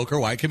 12 mediocre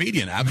white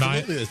comedian.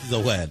 Absolutely, this is a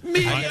win.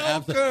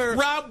 Mediocre.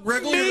 Rob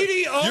Riggle.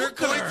 Mediocre. You're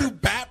going to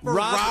bat for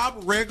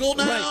Rob Riggle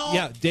now? Right,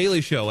 yeah,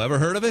 Daily Show. Ever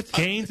heard of it?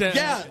 Gaines.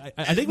 Yeah.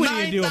 I think we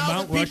need to do a 9,000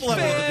 Mount people Rushmore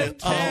have heard of of it.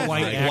 tall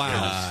white my actors.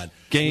 God.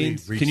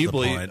 Gaines, We've can you reached the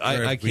believe? point I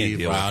where can't we've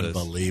deal with this.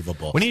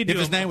 Unbelievable. We need to if do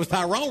his a- name was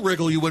Tyrone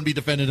Riggle, you wouldn't be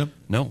defending him.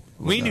 No.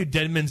 We knew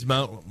Deadman's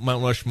Mount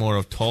Rushmore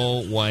of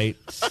tall, white,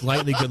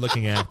 slightly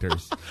good-looking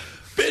actors.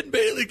 Ben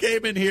Bailey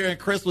came in here, and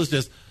Chris was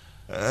just,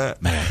 may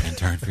I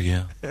intern for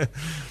you?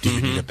 Do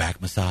you need a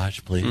back massage,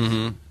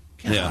 please?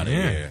 Get out of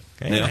here.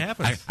 Okay, it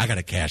happens. I got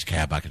a cash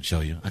cab I can show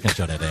you. I can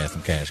show that ass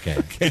some cash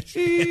cab.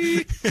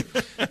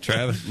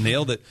 Travis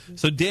nailed it.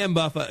 So Dan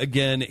Buffa,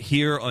 again,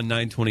 here on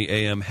 920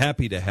 AM.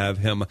 Happy to have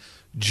him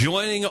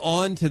joining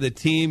on to the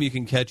team. You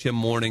can catch him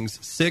mornings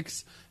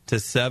 6 to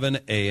 7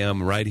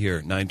 a.m. right here,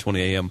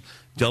 920 a.m.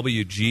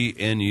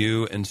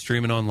 WGNU, and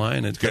streaming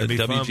online at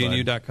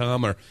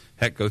WGNU.com, or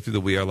heck, go through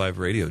the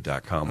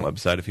WeAreLiveRadio.com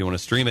website if you want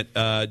to stream it.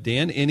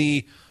 Dan,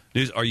 any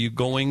news? Are you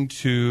going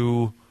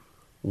to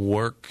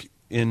work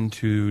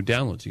into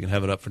downloads? You can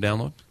have it up for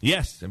download?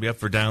 Yes, it'll be up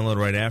for download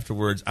right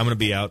afterwards. I'm going to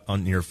be out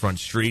on your front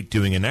street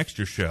doing an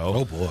extra show.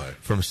 Oh, boy.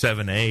 From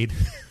 7 to 8.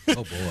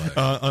 Oh, boy.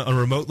 On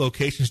remote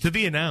locations to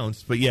be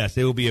announced. But, yes,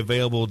 it will be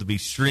available to be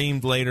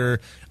streamed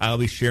later. I'll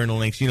be sharing the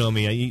links. You know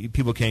me.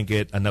 People can't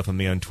get enough of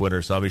me on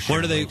Twitter, so I'll be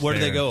sharing Where do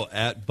they go?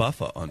 At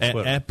Buffa on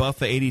Twitter. At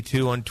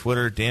Buffa82 on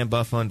Twitter, Dan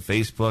Buffa on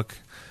Facebook.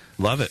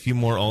 Love it. A few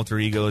more alter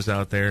egos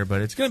out there,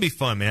 but it's going to be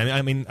fun, man.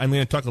 I mean, I'm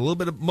going to talk a little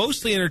bit of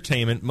mostly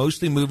entertainment,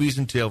 mostly movies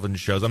and television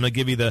shows. I'm going to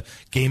give you the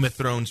Game of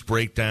Thrones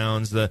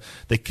breakdowns, the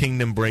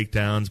Kingdom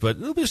breakdowns, but a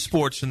little bit of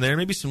sports in there,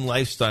 maybe some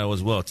lifestyle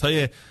as well. I'll tell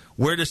you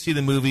where to see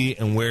the movie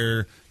and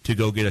where to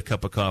go get a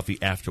cup of coffee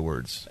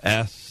afterwards.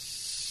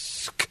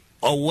 Ask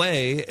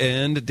away,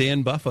 and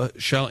Dan Buffa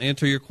shall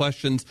answer your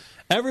questions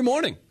every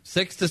morning,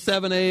 6 to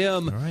 7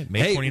 a.m. All right,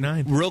 May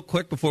 29th. Real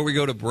quick before we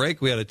go to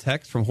break, we had a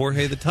text from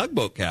Jorge, the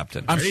tugboat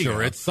captain. I'm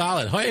sure it's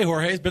solid. Hey,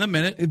 Jorge, it's been a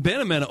minute. It's been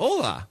a minute.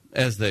 Hola,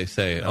 as they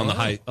say on the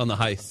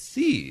high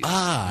seas.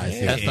 I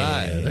see.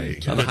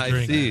 S-I. On the high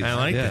drink. seas. I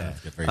like that.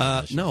 Very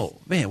delicious. No,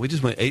 man, we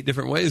just went 8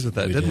 different ways with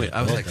that, didn't we? did.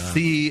 I was Well like, done.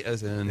 sea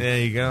as in There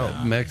you go.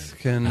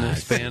 Mexican,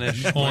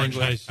 Spanish. Orange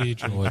language. high sea.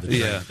 Boy, the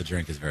drink, Yeah. the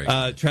drink is very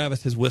good.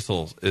 Travis, his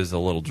whistle is a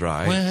little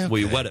dry. Well, Will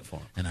you okay. wet it for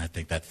him? And I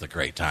think that's the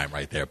great time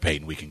right there,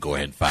 Peyton. We can go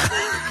ahead and fire up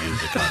the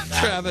music on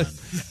that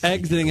Travis one.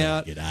 exiting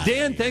out. Get out of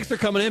Dan, here. thanks for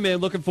coming in, man.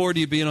 Looking forward to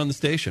you being on the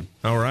station.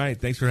 All right,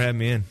 thanks for having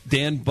me in.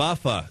 Dan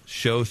Buffa,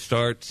 show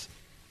starts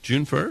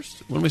June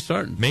 1st. When are we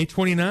starting? May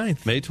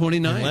 29th. May 29th.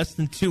 In less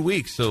than 2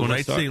 weeks. So, When I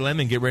Right start. City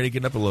Lemon, get ready to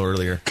get up a little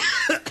earlier.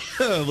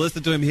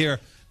 Listen to him here,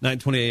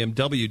 920 a.m.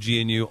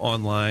 WGNU,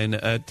 online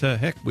at,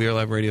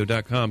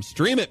 WeAreLiveRadio.com.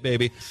 Stream it,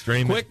 baby.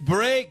 Stream it. Quick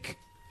break.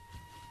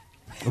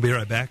 We'll be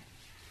right back.